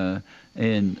mean,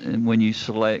 and when you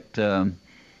select, you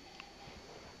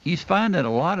find that a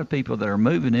lot of people that are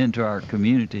moving into our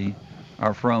community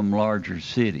are from larger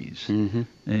cities. Mm-hmm.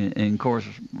 And of course,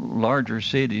 larger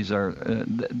cities are,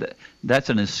 that's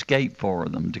an escape for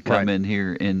them to come in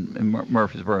here in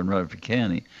Murfreesboro and Rutherford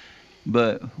County.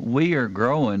 But we are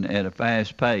growing at a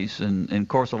fast pace, and of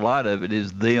course, a lot of it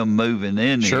is them moving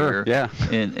in here. Yeah.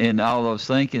 And all those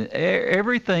things.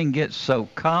 Everything gets so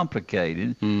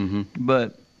complicated. Mm-hmm.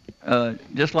 But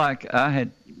just like I had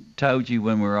told you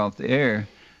when we were off the air,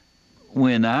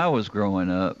 when I was growing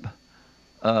up,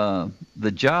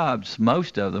 the jobs,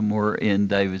 most of them were in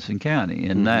Davidson County,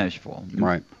 in Nashville.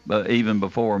 Right. But even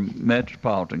before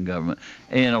metropolitan government.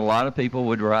 And a lot of people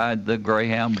would ride the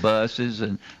Greyhound buses,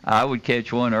 and I would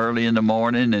catch one early in the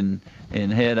morning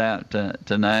and head out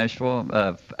to Nashville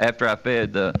after I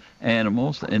fed the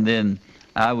animals, and then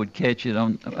I would catch it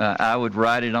I would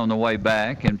ride it on the way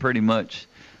back and pretty much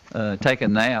take a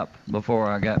nap before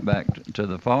I got back to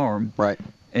the farm. Right.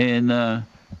 And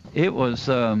it was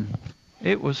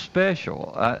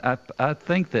special. I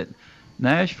think that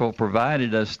Nashville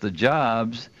provided us the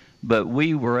jobs, but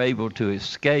we were able to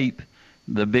escape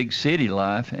the big city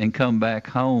life and come back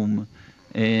home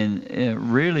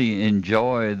and really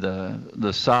enjoy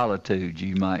the solitude,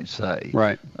 you might say,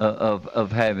 right,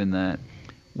 of having that.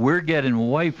 We're getting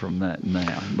away from that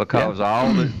now because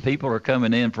all the people are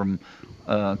coming in from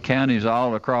counties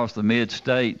all across the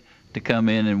mid-state to come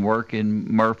in and work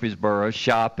in Murfreesboro,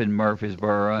 shop in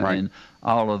Murfreesboro, Right. and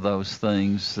all of those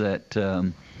things that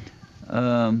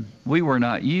we were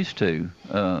not used to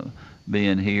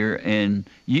being here. And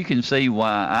you can see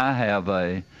why I have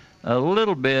a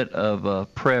little bit of a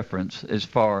preference as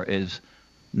far as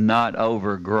not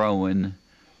overgrowing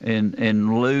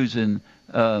and losing,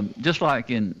 just like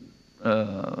in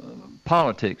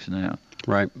politics now.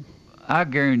 Right. I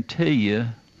guarantee you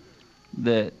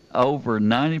that over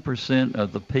 90%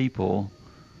 of the people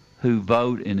who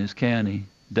vote in this county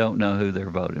don't know who they're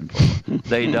voting for.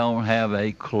 They don't have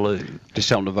a clue. Just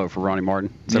tell them to vote for Ronnie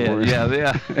Martin.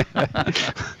 Yeah.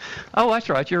 Oh, that's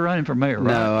right. You're running for mayor,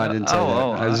 right? No, I didn't say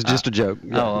that. It was just a joke.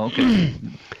 Yeah. Oh, okay.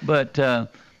 But a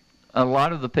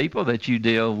lot of the people that you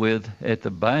deal with at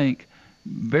the bank,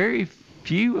 very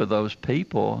few of those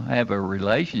people have a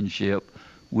relationship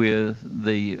with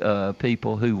the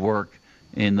people who work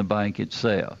in the bank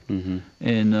itself. Mm-hmm.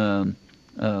 And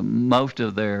most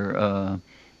of their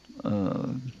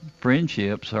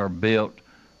friendships are built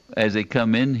as they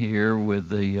come in here with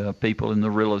the people in the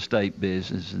real estate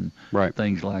business and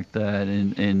things like that.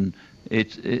 And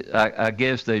I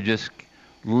guess they're just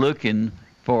looking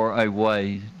for a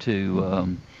way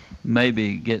to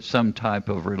maybe get some type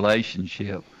of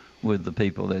relationship with the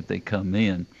people that they come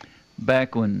in.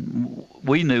 Back when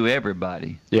we knew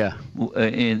everybody,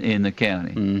 in the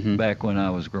county, back when I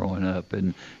was growing up,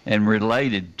 and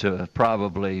related to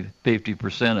probably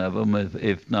 50% of them,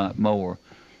 if not more.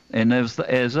 And as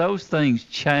those things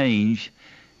change,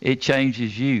 it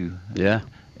changes you. Yeah.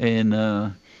 And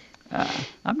I'm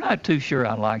not too sure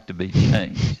I like to be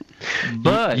changed,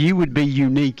 but you would be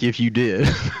unique if you did.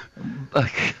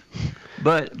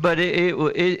 but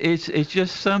it's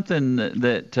just something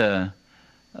that.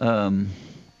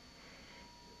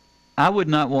 I would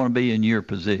not want to be in your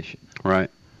position. Right.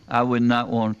 I would not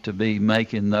want to be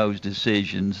making those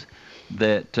decisions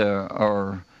that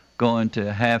are going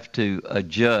to have to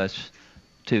adjust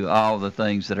to all the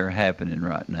things that are happening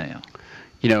right now.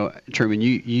 You know, Truman,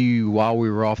 you while we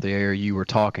were off the air, you were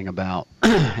talking about,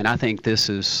 and I think this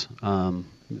is,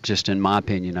 just in my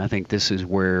opinion, I think this is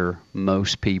where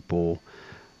most people,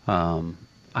 I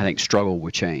think, struggle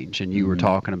with change. And you were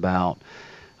talking about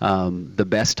the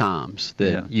best times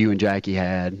that you and Jackie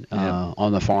had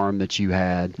on the farm that you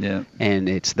had. Yeah. And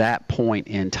it's that point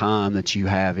in time that you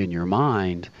have in your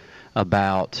mind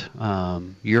about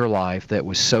your life that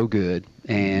was so good.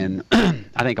 And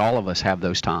I think all of us have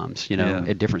those times,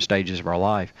 at different stages of our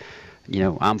life.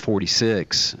 I'm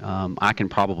 46. I can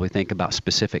probably think about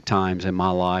specific times in my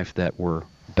life that were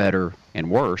better and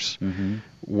worse.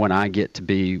 When I get to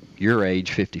be your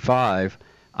age, 55,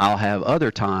 I'll have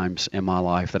other times in my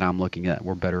life that I'm looking at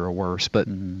were better or worse. But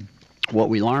what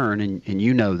we learn, and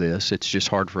you know this, it's just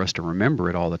hard for us to remember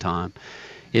it all the time,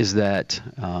 is that,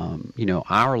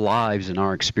 our lives and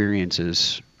our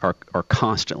experiences are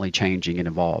constantly changing and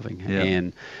evolving. Yeah.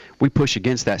 And we push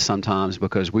against that sometimes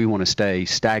because we want to stay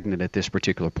stagnant at this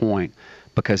particular point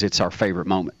because it's our favorite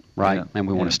moment, right? Yeah. And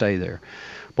we want to stay there.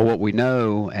 But what we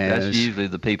know as... That's usually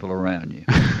the people around you.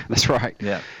 That's right.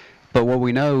 Yeah. But what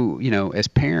we know, as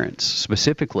parents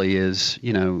specifically is,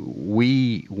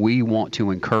 we want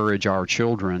to encourage our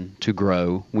children to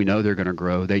grow. We know they're going to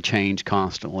grow. They change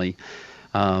constantly,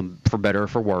 for better or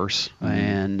for worse.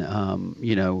 And,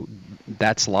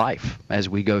 that's life as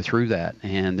we go through that.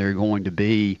 And there are going to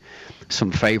be some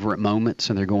favorite moments,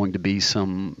 and there are going to be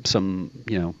some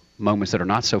moments that are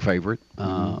not so favorite.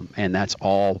 And that's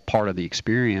all part of the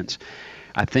experience.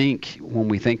 I think when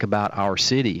we think about our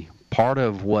city, part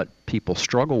of what people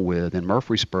struggle with in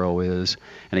Murfreesboro is,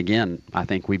 and again, I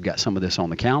think we've got some of this on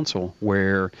the council,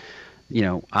 where,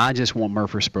 I just want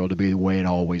Murfreesboro to be the way it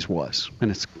always was.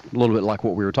 And it's a little bit like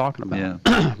what we were talking about.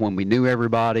 Yeah. When we knew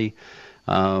everybody,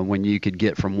 when you could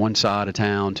get from one side of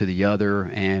town to the other,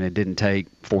 and it didn't take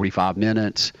 45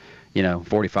 minutes,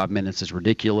 45 minutes is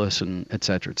ridiculous, and et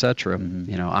cetera, et cetera.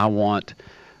 I want,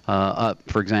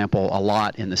 for example, a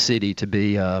lot in the city to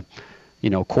be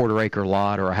quarter-acre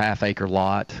lot or a half-acre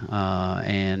lot,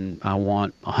 and I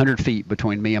want 100 feet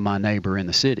between me and my neighbor in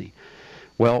the city.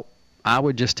 Well, I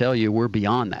would just tell you we're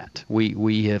beyond that.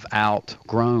 We have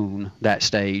outgrown that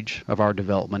stage of our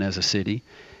development as a city,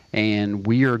 and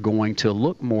we are going to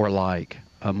look more like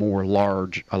a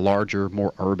larger,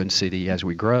 more urban city as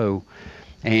we grow.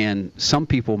 And some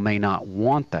people may not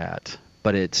want that,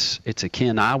 but it's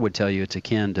akin. I would tell you it's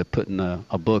akin to putting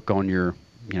a book on your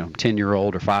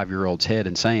 10-year-old or 5-year-old's head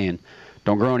and saying,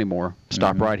 don't grow anymore.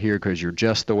 Stop right here because you're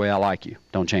just the way I like you.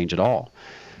 Don't change at all.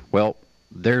 Well,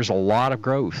 there's a lot of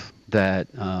growth that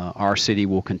our city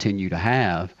will continue to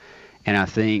have. And I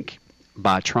think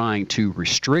by trying to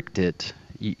restrict it,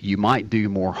 you might do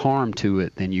more harm to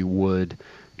it than you would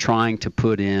trying to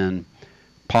put in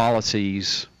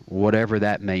policies, whatever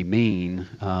that may mean,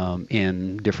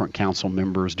 in different council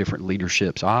members, different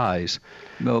leadership's eyes.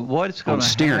 But what's going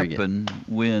to happen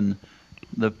when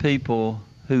the people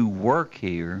who work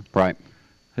here, right,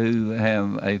 who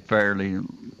have a fairly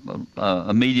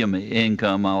a medium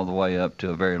income all the way up to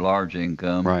a very large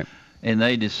income, right, and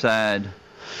they decide,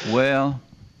 well,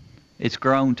 it's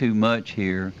grown too much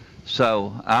here,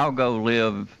 so I'll go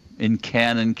live in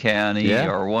Cannon County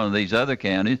or one of these other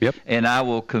counties, and I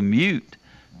will commute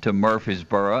to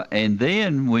Murfreesboro. And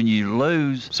then when you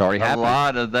lose a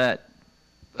lot of that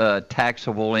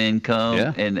taxable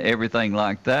income and everything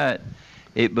like that,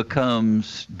 it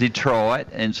becomes Detroit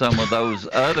and some of those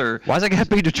other. Why's it got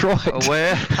to be Detroit?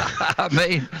 Well, I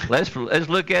mean, let's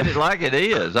look at it like it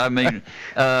is. I mean,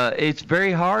 it's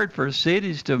very hard for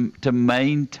cities to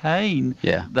maintain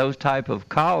those type of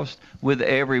costs with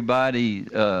everybody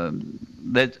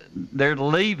that they're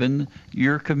leaving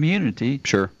your community.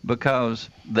 Sure. Because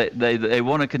they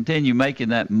want to continue making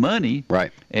that money.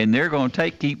 Right. And they're going to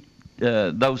keep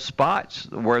those spots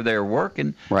where they're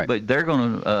working, but they're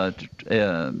going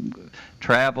to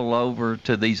travel over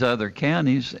to these other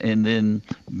counties and then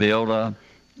build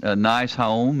a nice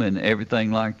home and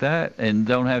everything like that, and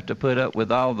don't have to put up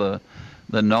with all the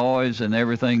noise and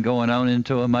everything going on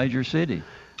into a major city.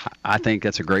 I think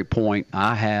that's a great point.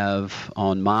 I have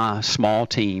on my small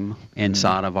team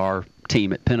inside of our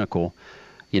team at Pinnacle,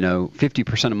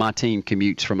 50% of my team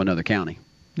commutes from another county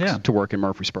to work in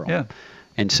Murfreesboro. Yeah.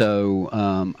 And so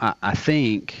I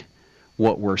think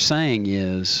what we're saying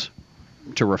is,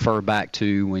 to refer back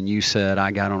to when you said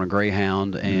I got on a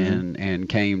Greyhound and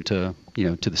came to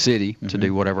to the city to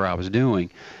do whatever I was doing.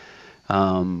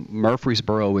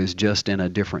 Murfreesboro is just in a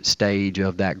different stage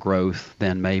of that growth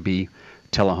than maybe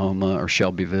Tullahoma or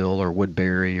Shelbyville or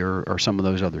Woodbury or some of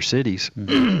those other cities.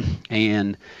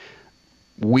 And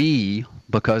we,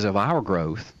 because of our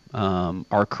growth,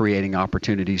 are creating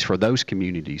opportunities for those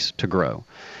communities to grow.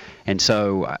 And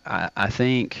so I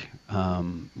think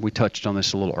we touched on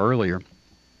this a little earlier.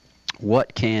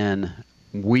 What can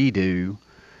we do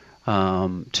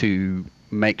to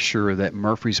make sure that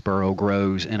Murfreesboro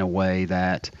grows in a way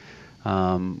that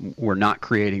we're not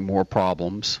creating more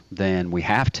problems than we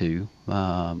have to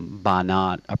by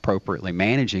not appropriately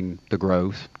managing the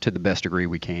growth to the best degree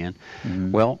we can?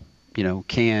 Well,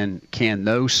 can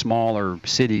those smaller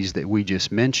cities that we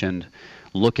just mentioned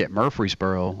look at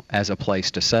Murfreesboro as a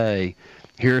place to say,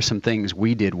 here are some things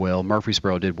we did well,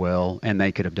 Murfreesboro did well, and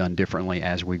they could have done differently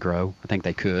as we grow? I think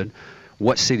they could.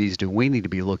 What cities do we need to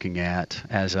be looking at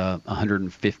as a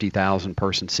 150,000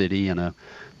 person city and a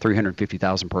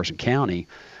 350,000 person county?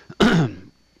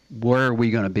 Where are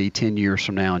we going to be 10 years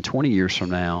from now and 20 years from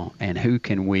now, and who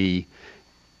can we,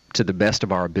 to the best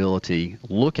of our ability,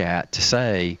 look at to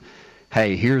say,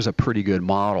 hey, here's a pretty good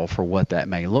model for what that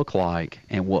may look like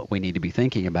and what we need to be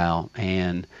thinking about,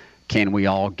 and can we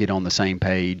all get on the same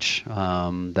page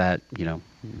that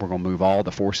we're going to move all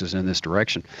the forces in this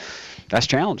direction? That's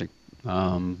challenging,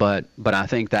 but I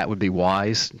think that would be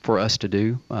wise for us to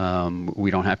do.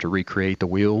 We don't have to recreate the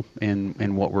wheel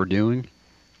in what we're doing,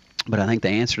 but I think the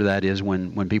answer to that is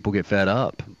when people get fed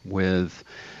up with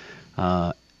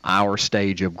our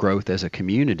stage of growth as a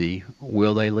community,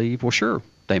 will they leave? Well, sure,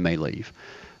 they may leave.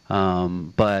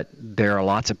 But there are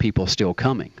lots of people still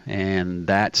coming, and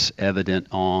that's evident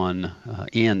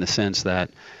in the sense that,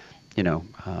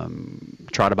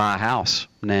 try to buy a house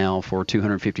now for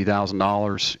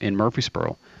 $250,000 in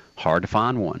Murfreesboro. Hard to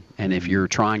find one. And if you're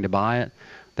trying to buy it,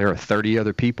 there are 30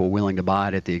 other people willing to buy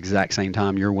it at the exact same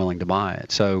time you're willing to buy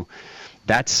it. So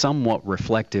that's somewhat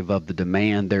reflective of the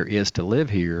demand there is to live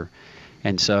here.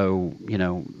 And so,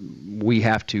 we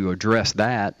have to address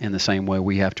that in the same way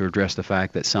we have to address the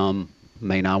fact that some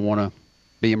may not want to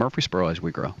be in Murfreesboro as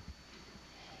we grow.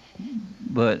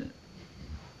 But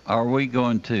are we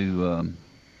going to...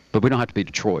 but we don't have to be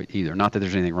Detroit either. Not that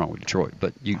there's anything wrong with Detroit,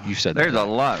 but you said there's a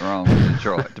lot wrong with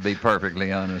Detroit, to be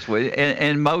perfectly honest with you,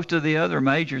 and most of the other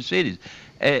major cities.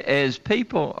 As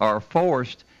people are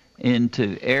forced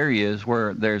into areas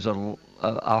where there's a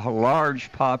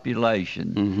large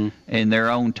population and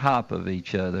they're on top of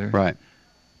each other, right,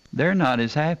 they're not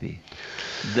as happy.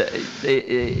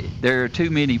 There are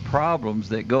too many problems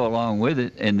that go along with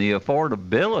it, and the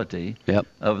affordability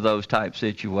of those type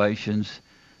situations,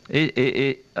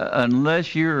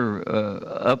 unless you're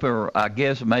up, or I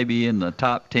guess maybe in the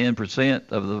top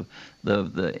 10% of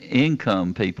the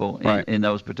income people in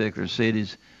those particular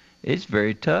cities, it's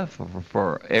very tough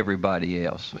for everybody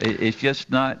else. It's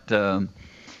just not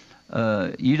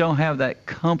you don't have that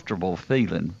comfortable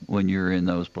feeling when you're in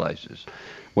those places.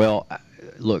 Well,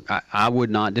 look, I would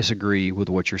not disagree with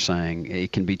what you're saying.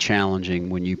 It can be challenging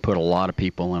when you put a lot of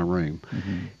people in a room.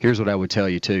 Mm-hmm. Here's what I would tell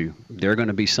you, too. There are going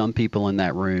to be some people in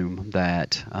that room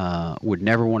that would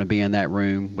never want to be in that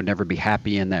room, would never be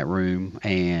happy in that room,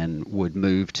 and would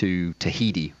move to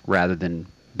Tahiti rather than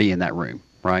be in that room,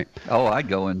 right? Oh, I'd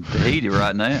go in Tahiti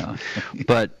right now.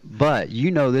 But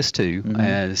you know this, too,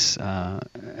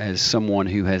 mm-hmm. as someone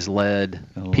who has led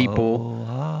people...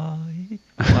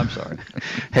 I'm sorry.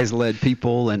 has led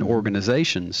people and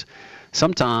organizations.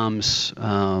 Sometimes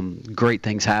great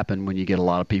things happen when you get a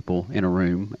lot of people in a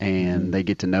room and mm-hmm. they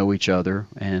get to know each other,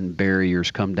 and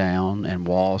barriers come down and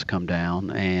walls come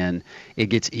down, and it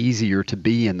gets easier to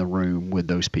be in the room with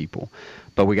those people.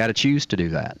 But we got to choose to do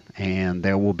that, and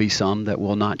there will be some that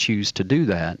will not choose to do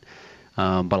that.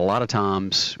 But a lot of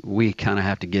times we kind of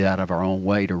have to get out of our own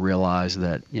way to realize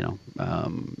that,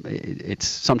 it's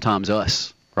sometimes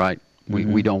us, right?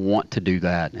 Mm-hmm. We don't want to do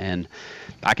that. And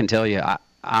I can tell you,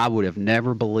 I would have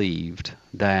never believed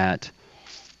that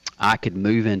I could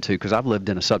move into, because I've lived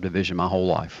in a subdivision my whole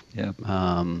life,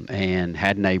 and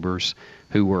had neighbors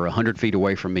who were 100 feet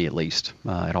away from me at least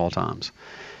at all times.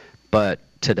 But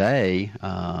today,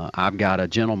 I've got a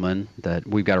gentleman that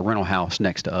we've got a rental house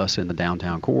next to us in the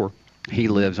downtown core. He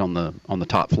lives on the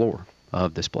top floor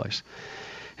of this place.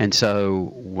 And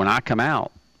so when I come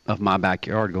out of my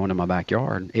backyard, going to my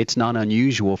backyard, it's not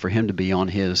unusual for him to be on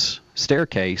his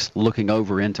staircase looking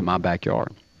over into my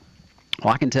backyard.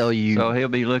 Well, I can tell you... So he'll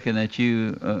be looking at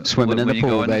you... swimming in the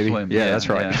pool, baby. Yeah, that's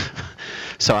right. Yeah.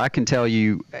 So I can tell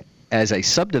you, as a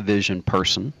subdivision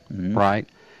person, mm-hmm. right,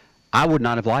 I would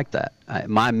not have liked that.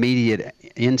 My immediate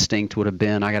instinct would have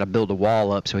been, I got to build a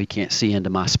wall up so he can't see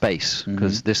into my space,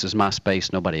 because mm-hmm. this is my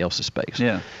space, nobody else's space.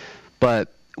 Yeah.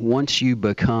 But once you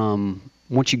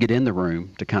get in the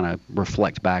room, to kind of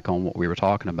reflect back on what we were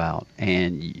talking about,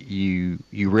 and you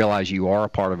realize you are a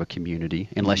part of a community,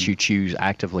 unless you choose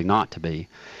actively not to be,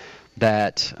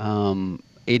 that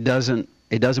it doesn't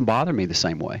bother me the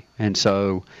same way. And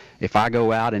so if I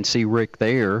go out and see Rick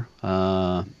there,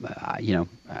 I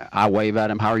wave at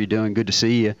him, how are you doing? Good to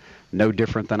see you. No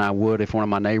different than I would if one of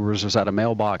my neighbors was at a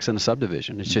mailbox in a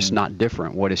subdivision. It's just not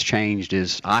different. What has changed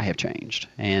is I have changed.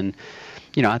 And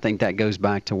I think that goes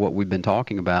back to what we've been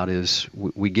talking about, is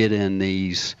we get in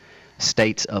these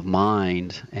states of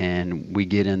mind, and we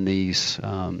get in these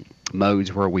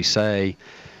modes where we say,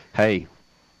 hey,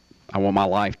 I want my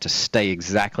life to stay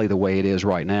exactly the way it is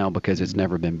right now because it's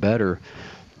never been better.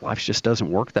 Life just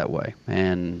doesn't work that way.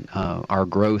 And our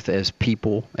growth as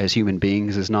people, as human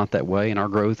beings, is not that way, and our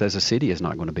growth as a city is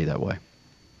not going to be that way.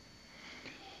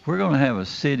 We're going to have a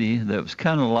city that was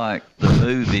kind of like the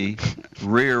movie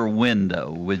Rear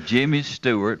Window, with Jimmy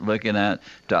Stewart looking out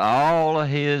to all of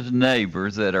his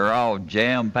neighbors that are all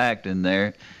jam-packed in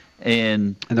there.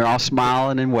 And they're all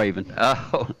smiling and waving.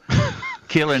 Oh,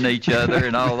 killing each other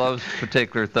and all those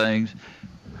particular things.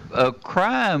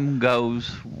 Crime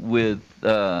goes with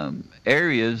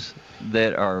areas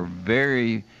that are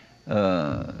very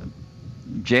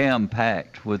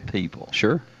jam-packed with people.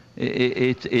 Sure.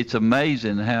 It's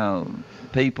amazing how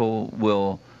people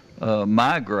will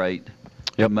migrate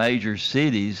to major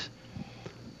cities,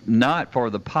 not for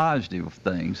the positive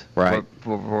things, right,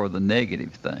 but for the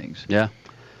negative things. Yeah.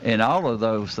 And all of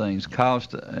those things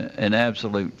cost an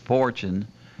absolute fortune.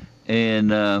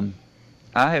 And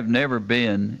I have never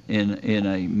been in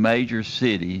a major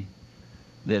city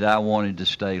that I wanted to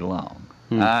stay long.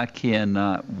 I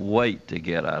cannot wait to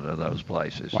get out of those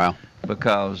places. Wow.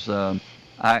 Because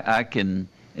I can,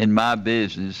 in my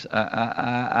business,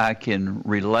 I can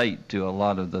relate to a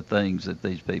lot of the things that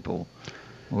these people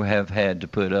have had to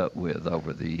put up with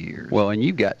over the years. Well, and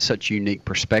you've got such unique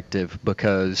perspective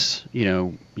because,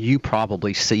 you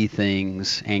probably see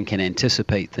things and can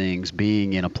anticipate things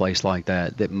being in a place like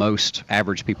that most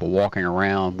average people walking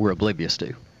around we're oblivious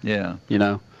to. Yeah.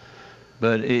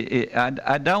 But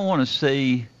I don't want to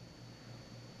see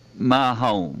my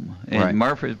home, and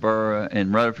Murfreesboro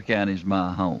and Rutherford County is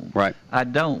my home. Right. I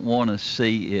don't want to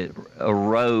see it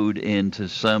erode into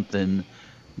something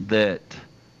that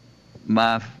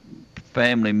my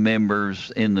family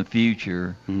members in the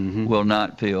future will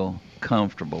not feel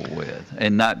comfortable with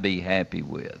and not be happy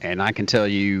with. And I can tell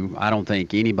you, I don't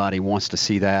think anybody wants to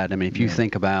see that. I mean, if you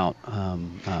think about...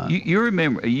 you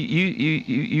remember,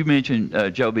 you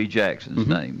mentioned Joe B. Jackson's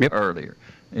name earlier.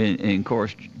 And of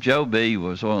course, Joe B.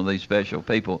 was one of these special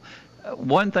people.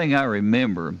 One thing I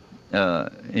remember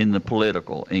in the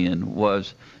political end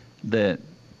was that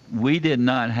we did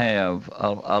not have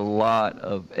a lot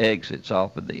of exits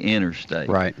off of the interstate.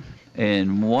 Right.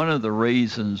 And one of the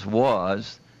reasons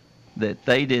was that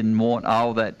they didn't want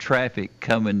all that traffic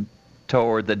coming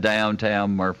toward the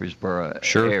downtown Murfreesboro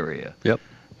area. Yep.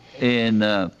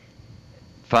 And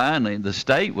finally, the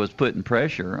state was putting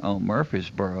pressure on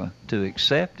Murfreesboro to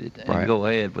accept it and go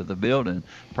ahead with the building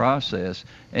process.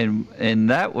 And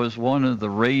that was one of the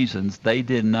reasons they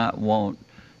did not want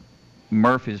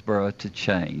Murfreesboro to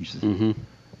change. Mm-hmm.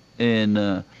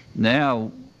 And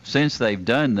now, since they've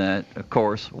done that, of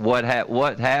course, what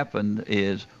happened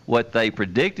is what they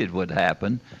predicted would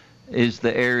happen is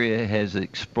the area has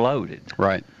exploded.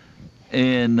 Right.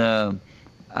 And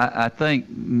I think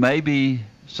maybe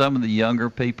some of the younger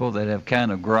people that have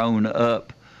kind of grown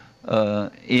up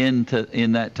in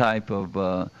that type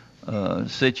of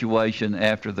situation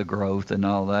after the growth and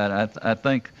all that, I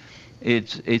think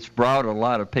it's brought a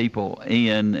lot of people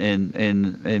in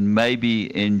and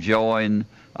maybe enjoying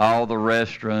all the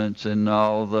restaurants and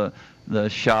all the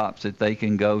shops that they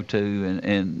can go to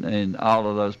and all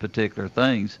of those particular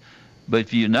things. But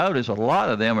if you notice, a lot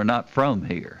of them are not from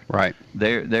here. Right.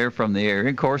 They're from the area.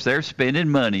 Of course, they're spending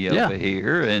money over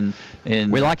here, and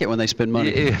we like it when they spend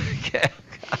money.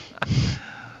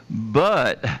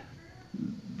 But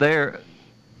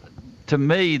to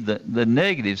me, the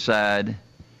negative side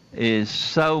is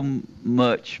so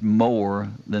much more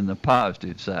than the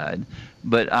positive side.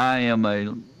 But I am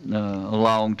a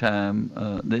long time.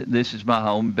 This is my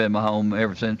home. Been my home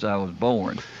ever since I was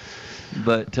born.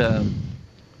 But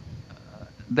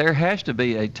there has to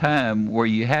be a time where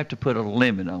you have to put a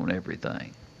limit on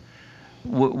everything.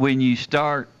 When you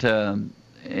start,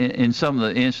 in some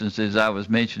of the instances I was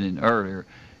mentioning earlier,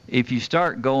 if you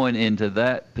start going into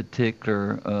that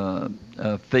particular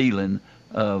feeling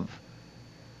of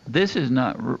this is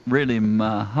not really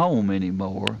my home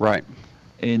anymore. Right.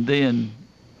 And then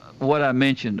what I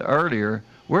mentioned earlier,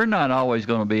 we're not always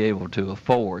going to be able to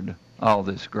afford all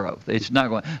this growth. It's not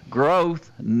going.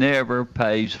 Growth never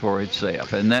pays for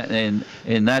itself, and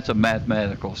that's a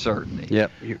mathematical certainty.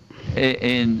 Yep.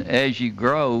 And as you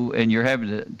grow and you're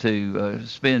having to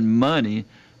spend money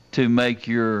to make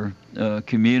your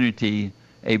community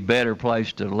a better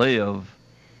place to live,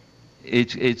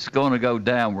 it's going to go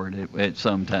downward at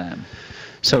some time.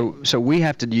 So we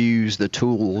have to use the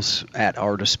tools at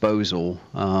our disposal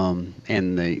and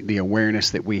the awareness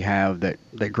that we have that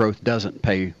growth doesn't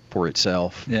pay for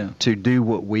itself to do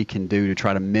what we can do to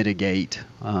try to mitigate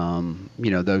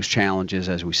those challenges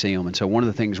as we see them. And so one of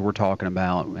the things we're talking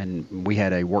about, and we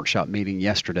had a workshop meeting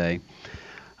yesterday,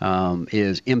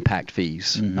 is impact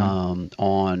fees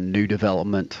on new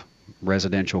development,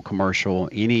 residential, commercial,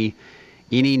 any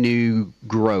new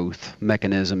growth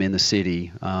mechanism in the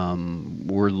city.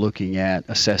 We're looking at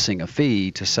assessing a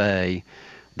fee to say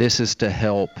this is to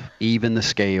help even the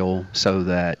scale so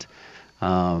that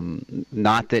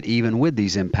not that even with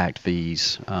these impact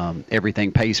fees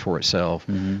everything pays for itself,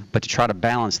 but to try to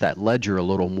balance that ledger a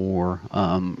little more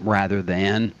rather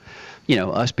than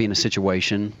us being in a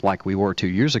situation like we were 2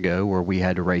 years ago where we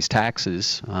had to raise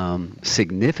taxes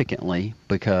significantly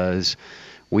because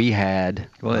we had...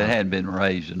 Well, it hadn't been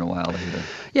raised in a while either.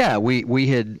 Yeah, we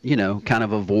had, kind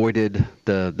of avoided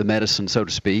the medicine, so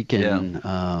to speak, and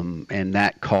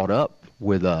that caught up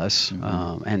with us.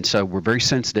 And so we're very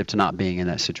sensitive to not being in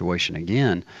that situation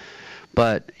again.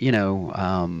 But,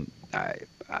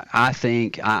 I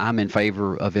think I'm in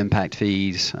favor of impact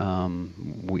fees.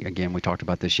 We talked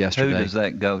about this yesterday. Who does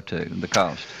that go to, the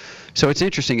cost? So it's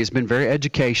interesting. It's been very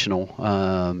educational.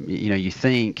 You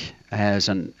think as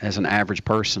an average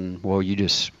person, well, you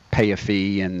just pay a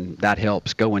fee and that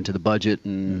helps go into the budget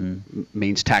and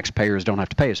means taxpayers don't have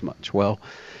to pay as much. Well,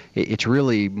 it's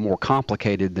really more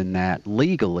complicated than that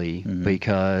legally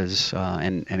because,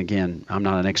 and again, I'm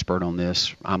not an expert on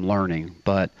this. I'm learning,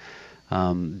 but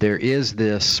there is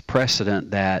this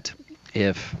precedent that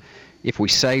if we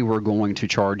say we're going to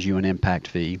charge you an impact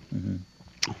fee,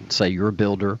 say you're a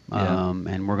builder,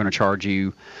 and we're going to charge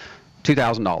you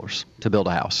 $2,000 to build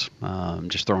a house,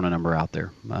 just throwing a number out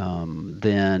there,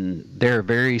 then there are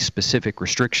very specific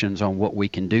restrictions on what we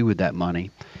can do with that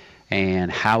money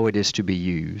and how it is to be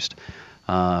used.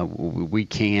 We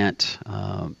can't,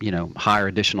 hire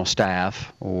additional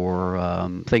staff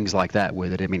or things like that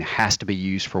with it. I mean, it has to be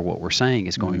used for what we're saying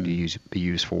is going to be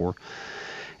used for.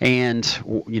 And,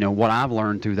 what I've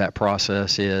learned through that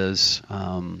process is,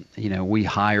 we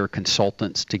hire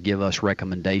consultants to give us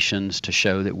recommendations to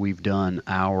show that we've done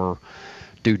our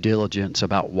due diligence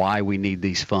about why we need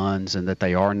these funds and that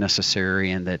they are necessary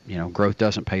and that, growth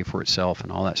doesn't pay for itself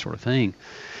and all that sort of thing.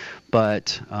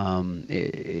 But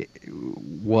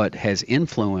what does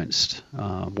influence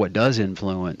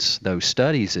those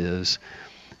studies is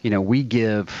we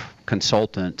give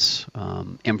consultants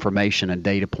information and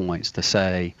data points to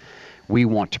say, we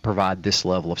want to provide this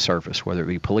level of service, whether it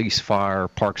be police, fire,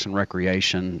 parks and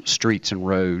recreation, streets and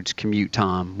roads, commute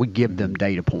time. We give them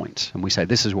data points, and we say,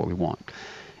 this is what we want.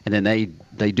 And then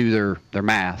they do their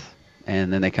math,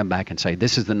 and then they come back and say,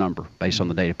 this is the number based on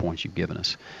the data points you've given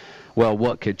us. Well,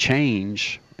 what could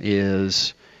change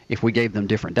is if we gave them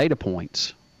different data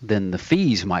points, then the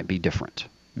fees might be different,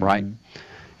 right?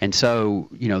 And so,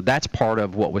 that's part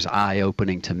of what was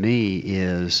eye-opening to me,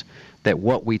 is that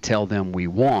what we tell them we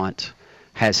want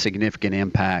has significant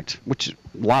impact, which is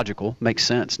logical, makes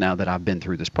sense now that I've been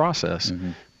through this process,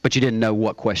 but you didn't know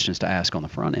what questions to ask on the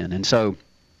front end. And so,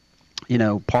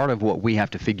 part of what we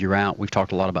have to figure out, we've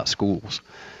talked a lot about schools.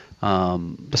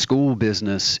 The school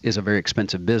business is a very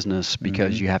expensive business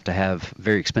because you have to have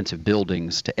very expensive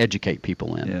buildings to educate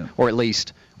people in, or at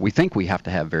least we think we have to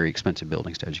have very expensive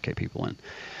buildings to educate people in.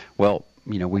 Well,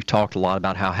 we've talked a lot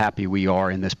about how happy we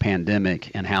are in this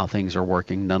pandemic and how things are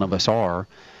working. None of us are.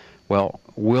 Well,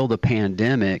 will the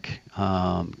pandemic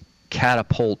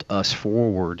catapult us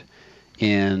forward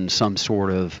in some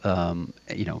sort of,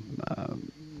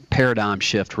 paradigm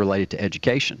shift related to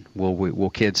education? Will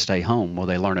kids stay home? Will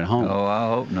they learn at home? Oh, I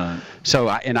hope not. So,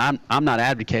 I'm not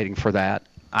advocating for that.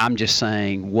 I'm just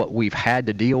saying what we've had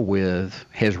to deal with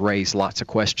has raised lots of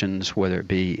questions, whether it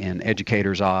be in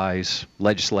educators' eyes,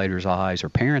 legislators' eyes, or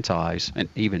parents' eyes, and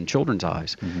even children's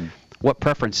eyes. What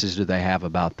preferences do they have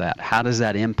about that? How does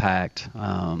that impact,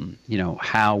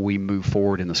 how we move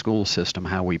forward in the school system,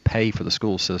 how we pay for the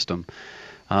school system?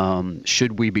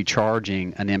 Should we be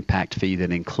charging an impact fee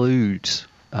that includes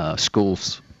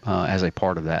schools as a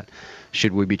part of that?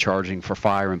 Should we be charging for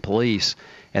fire and police?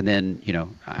 And then,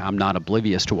 I'm not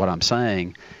oblivious to what I'm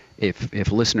saying.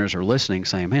 If listeners are listening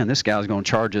saying, man, this guy's going to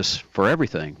charge us for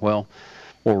everything. Well,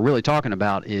 what we're really talking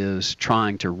about is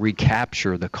trying to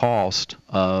recapture the cost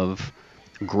of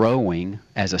growing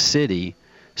as a city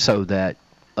so that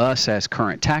us as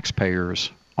current taxpayers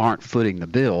aren't footing the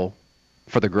bill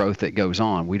for the growth that goes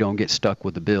on. We don't get stuck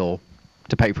with the bill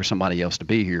to pay for somebody else to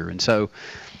be here. And so,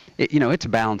 it's a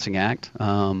balancing act.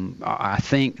 I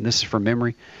think, and this is from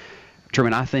memory,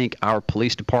 Truman, I think our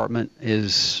police department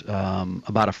is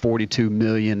about a $42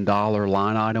 million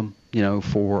line item,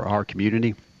 for our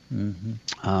community.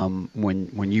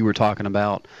 When you were talking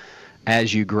about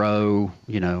as you grow,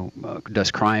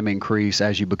 does crime increase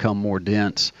as you become more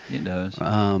dense? It does.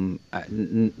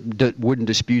 Wouldn't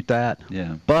dispute that.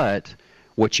 Yeah. But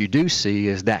what you do see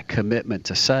is that commitment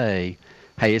to say,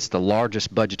 hey, it's the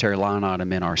largest budgetary line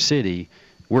item in our city.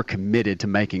 We're committed to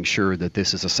making sure that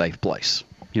this is a safe place.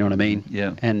 You know what I mean?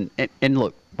 Yeah. And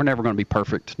look, we're never going to be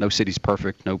perfect. No city's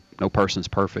perfect. No person's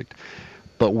perfect.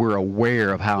 But we're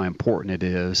aware of how important it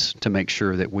is to make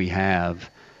sure that we have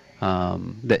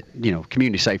that,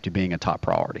 community safety being a top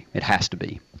priority. It has to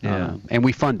be. Yeah. And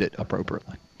we fund it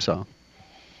appropriately. So.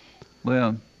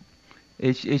 Well,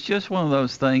 it's just one of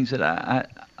those things that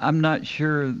I'm not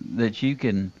sure that you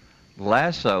can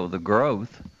lasso the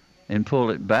growth and pull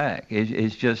it back.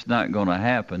 It's just not going to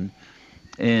happen.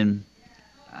 And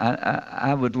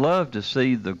I would love to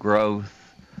see the growth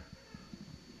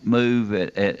move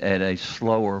at a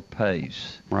slower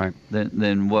pace, right,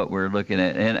 than what we're looking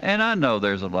at. And I know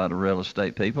there's a lot of real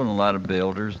estate people and a lot of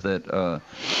builders that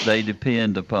they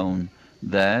depend upon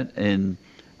that. And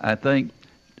I think,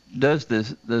 does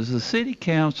the city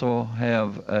council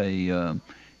have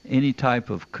any type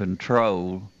of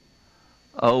control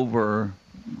over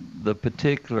the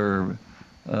particular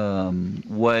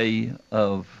way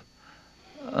of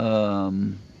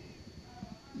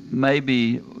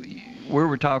maybe we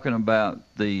were talking about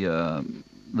the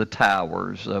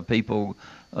towers, people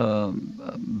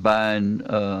buying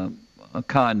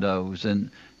condos and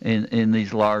in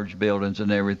these large buildings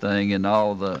and everything, and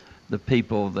all the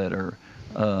people that are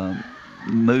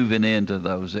moving into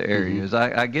those areas.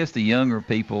 I guess the younger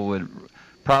people would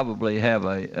probably have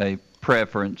a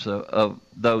preference of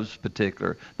those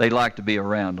particular. They like to be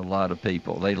around a lot of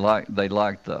people. They like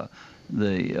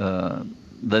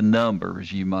the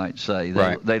numbers, you might say.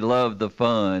 They love the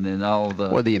fun and all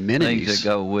the amenities things that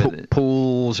go with it.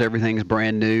 Pools, everything's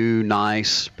brand new,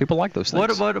 nice. People like those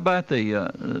things. What about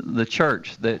the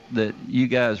church that you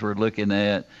guys were looking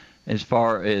at, as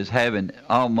far as having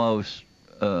almost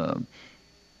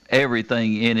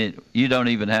everything in it? You don't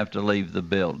even have to leave the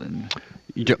building.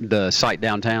 The site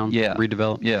downtown,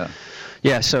 redeveloped? Yeah.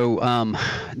 Yeah, so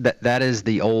that is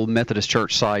the old Methodist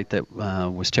Church site that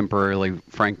was temporarily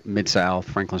Mid-South,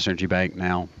 Franklin Synergy Bank,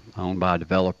 now owned by a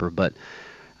developer. But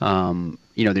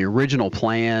the original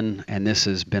plan, and this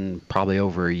has been probably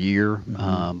over a year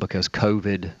because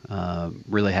COVID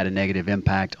really had a negative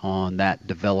impact on that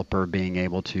developer being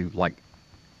able to, like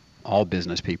all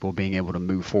business people, being able to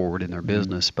move forward in their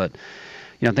business. But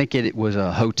I think it was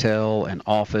a hotel and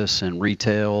office and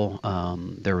retail.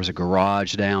 There was a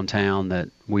garage downtown that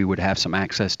we would have some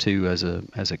access to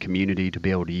as a community to be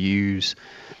able to use.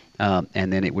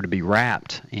 And then it would be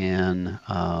wrapped in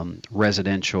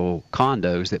residential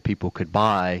condos that people could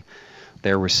buy.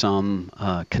 There was some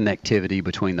connectivity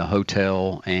between the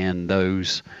hotel and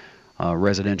those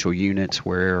residential units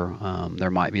where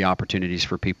there might be opportunities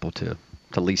for people to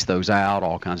lease those out,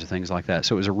 all kinds of things like that.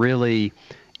 So it was a really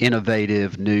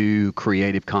innovative, new,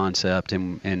 creative concept,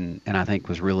 and I think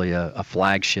was really a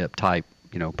flagship type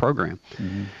program.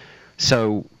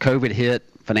 So COVID hit.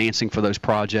 Financing for those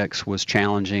projects was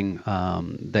challenging.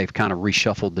 They've kind of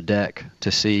reshuffled the deck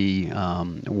to see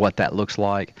what that looks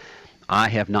like. I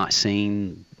have not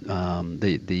seen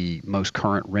the most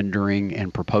current rendering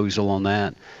and proposal on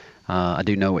that. I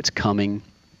do know it's coming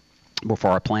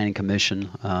before our planning commission,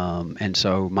 and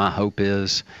so my hope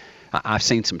is I've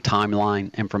seen some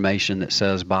timeline information that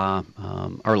says by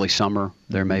early summer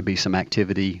there may be some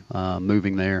activity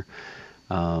moving there.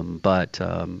 But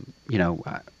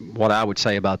what I would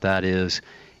say about that is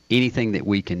anything that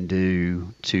we can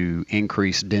do to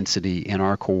increase density in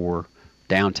our core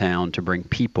downtown, to bring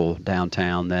people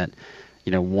downtown that,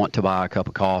 want to buy a cup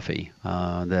of coffee,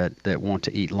 that want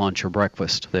to eat lunch or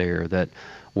breakfast there, that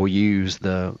will use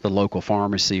the local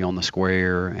pharmacy on the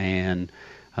square and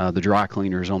the dry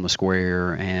cleaners on the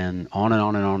square, and on and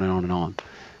on and on and on and on.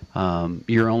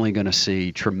 You're only going to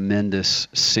see tremendous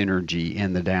synergy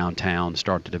in the downtown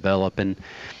start to develop. And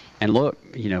look,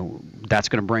 that's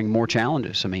going to bring more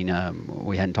challenges. I mean,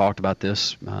 we hadn't talked about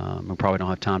this. We probably don't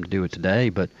have time to do it today,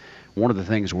 but one of the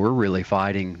things we're really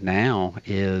fighting now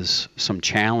is some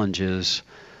challenges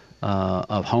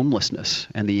of homelessness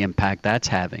and the impact that's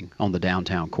having on the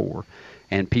downtown core.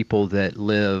 And people that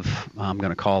live, I'm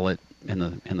going to call it, in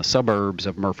the suburbs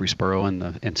of Murfreesboro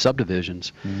and in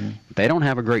subdivisions, they don't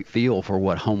have a great feel for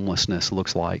what homelessness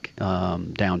looks like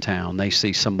downtown. They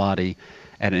see somebody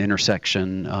at an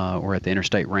intersection or at the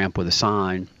interstate ramp with a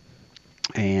sign,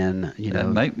 and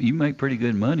you make pretty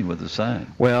good money with a sign.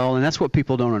 Well, and that's what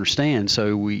people don't understand.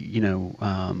 So we,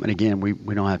 and again,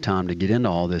 we don't have time to get into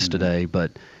all this today,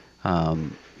 but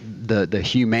the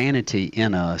humanity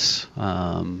in us,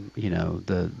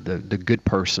 the good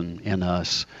person in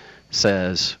us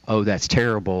says, oh, that's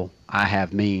terrible. I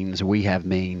have means. We have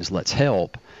means. Let's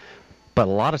help. But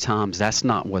a lot of times that's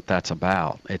not what that's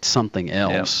about. It's something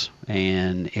else. Yep.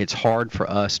 And it's hard for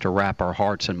us to wrap our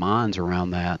hearts and minds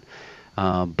around that.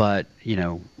 But,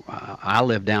 I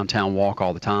live downtown, walk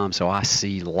all the time, so I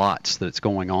see lots that's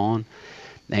going on.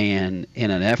 And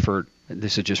in an effort,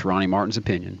 this is just Ronnie Martin's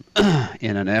opinion,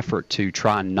 in an effort to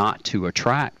try not to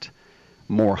attract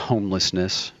more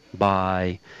homelessness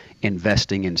by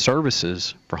investing in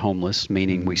services for homeless,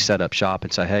 meaning we set up shop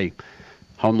and say, hey,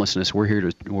 homelessness,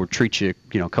 we'll treat you,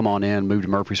 come on in, move to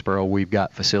Murfreesboro, we've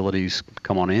got facilities,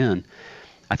 come on in.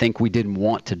 I think we didn't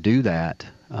want to do that.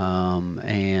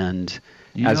 And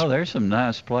there's some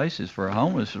nice places for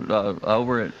homeless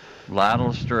over at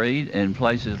Lytle Street and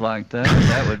places like that.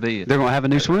 That would be. They're going to have a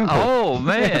new swimming pool. Oh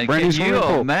man, can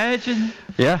you imagine?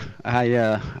 Yeah,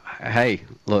 hey,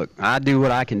 look, I do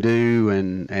what I can do,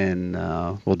 and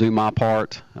we'll do my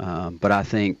part. But I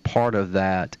think part of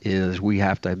that is we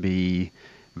have to be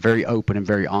very open and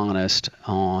very honest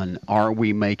on: are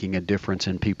we making a difference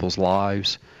in people's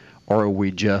lives, or are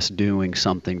we just doing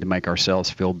something to make ourselves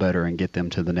feel better and get them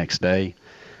to the next day?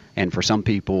 And for some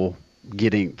people,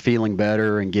 feeling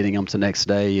better and getting them to the next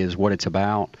day is what it's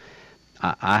about.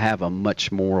 I have a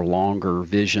much more longer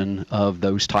vision of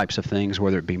those types of things,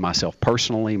 whether it be myself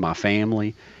personally, my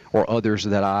family, or others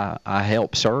that I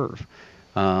help serve.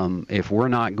 If we're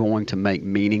not going to make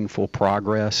meaningful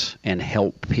progress and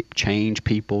help change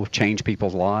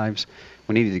people's lives,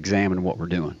 we need to examine what we're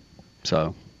doing.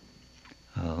 So,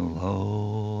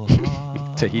 aloha.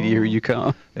 Tahiti, here you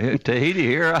come. Tahiti,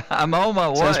 here I'm on my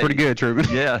way. Sounds pretty good, Truman.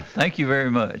 Yeah, thank you very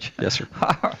much. Yes, sir.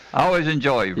 I always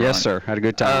enjoy you, Ron. Yes, sir. Had a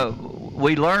good time.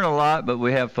 We learn a lot, but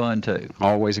we have fun too.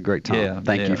 Always a great time. Yeah,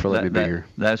 Thank you for letting me be here.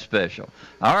 That's special.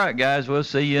 All right, guys, we'll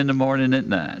see you in the morning at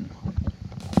 9.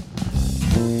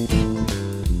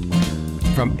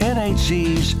 From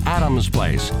NHC's Adams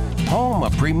Place, home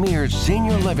of premier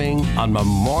senior living on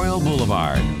Memorial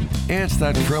Boulevard. It's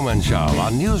The Truman Show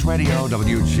on News Radio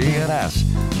WGNS,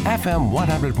 FM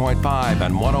 100.5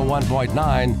 and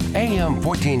 101.9, AM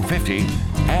 1450,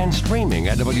 and streaming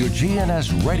at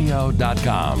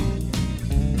WGNSradio.com.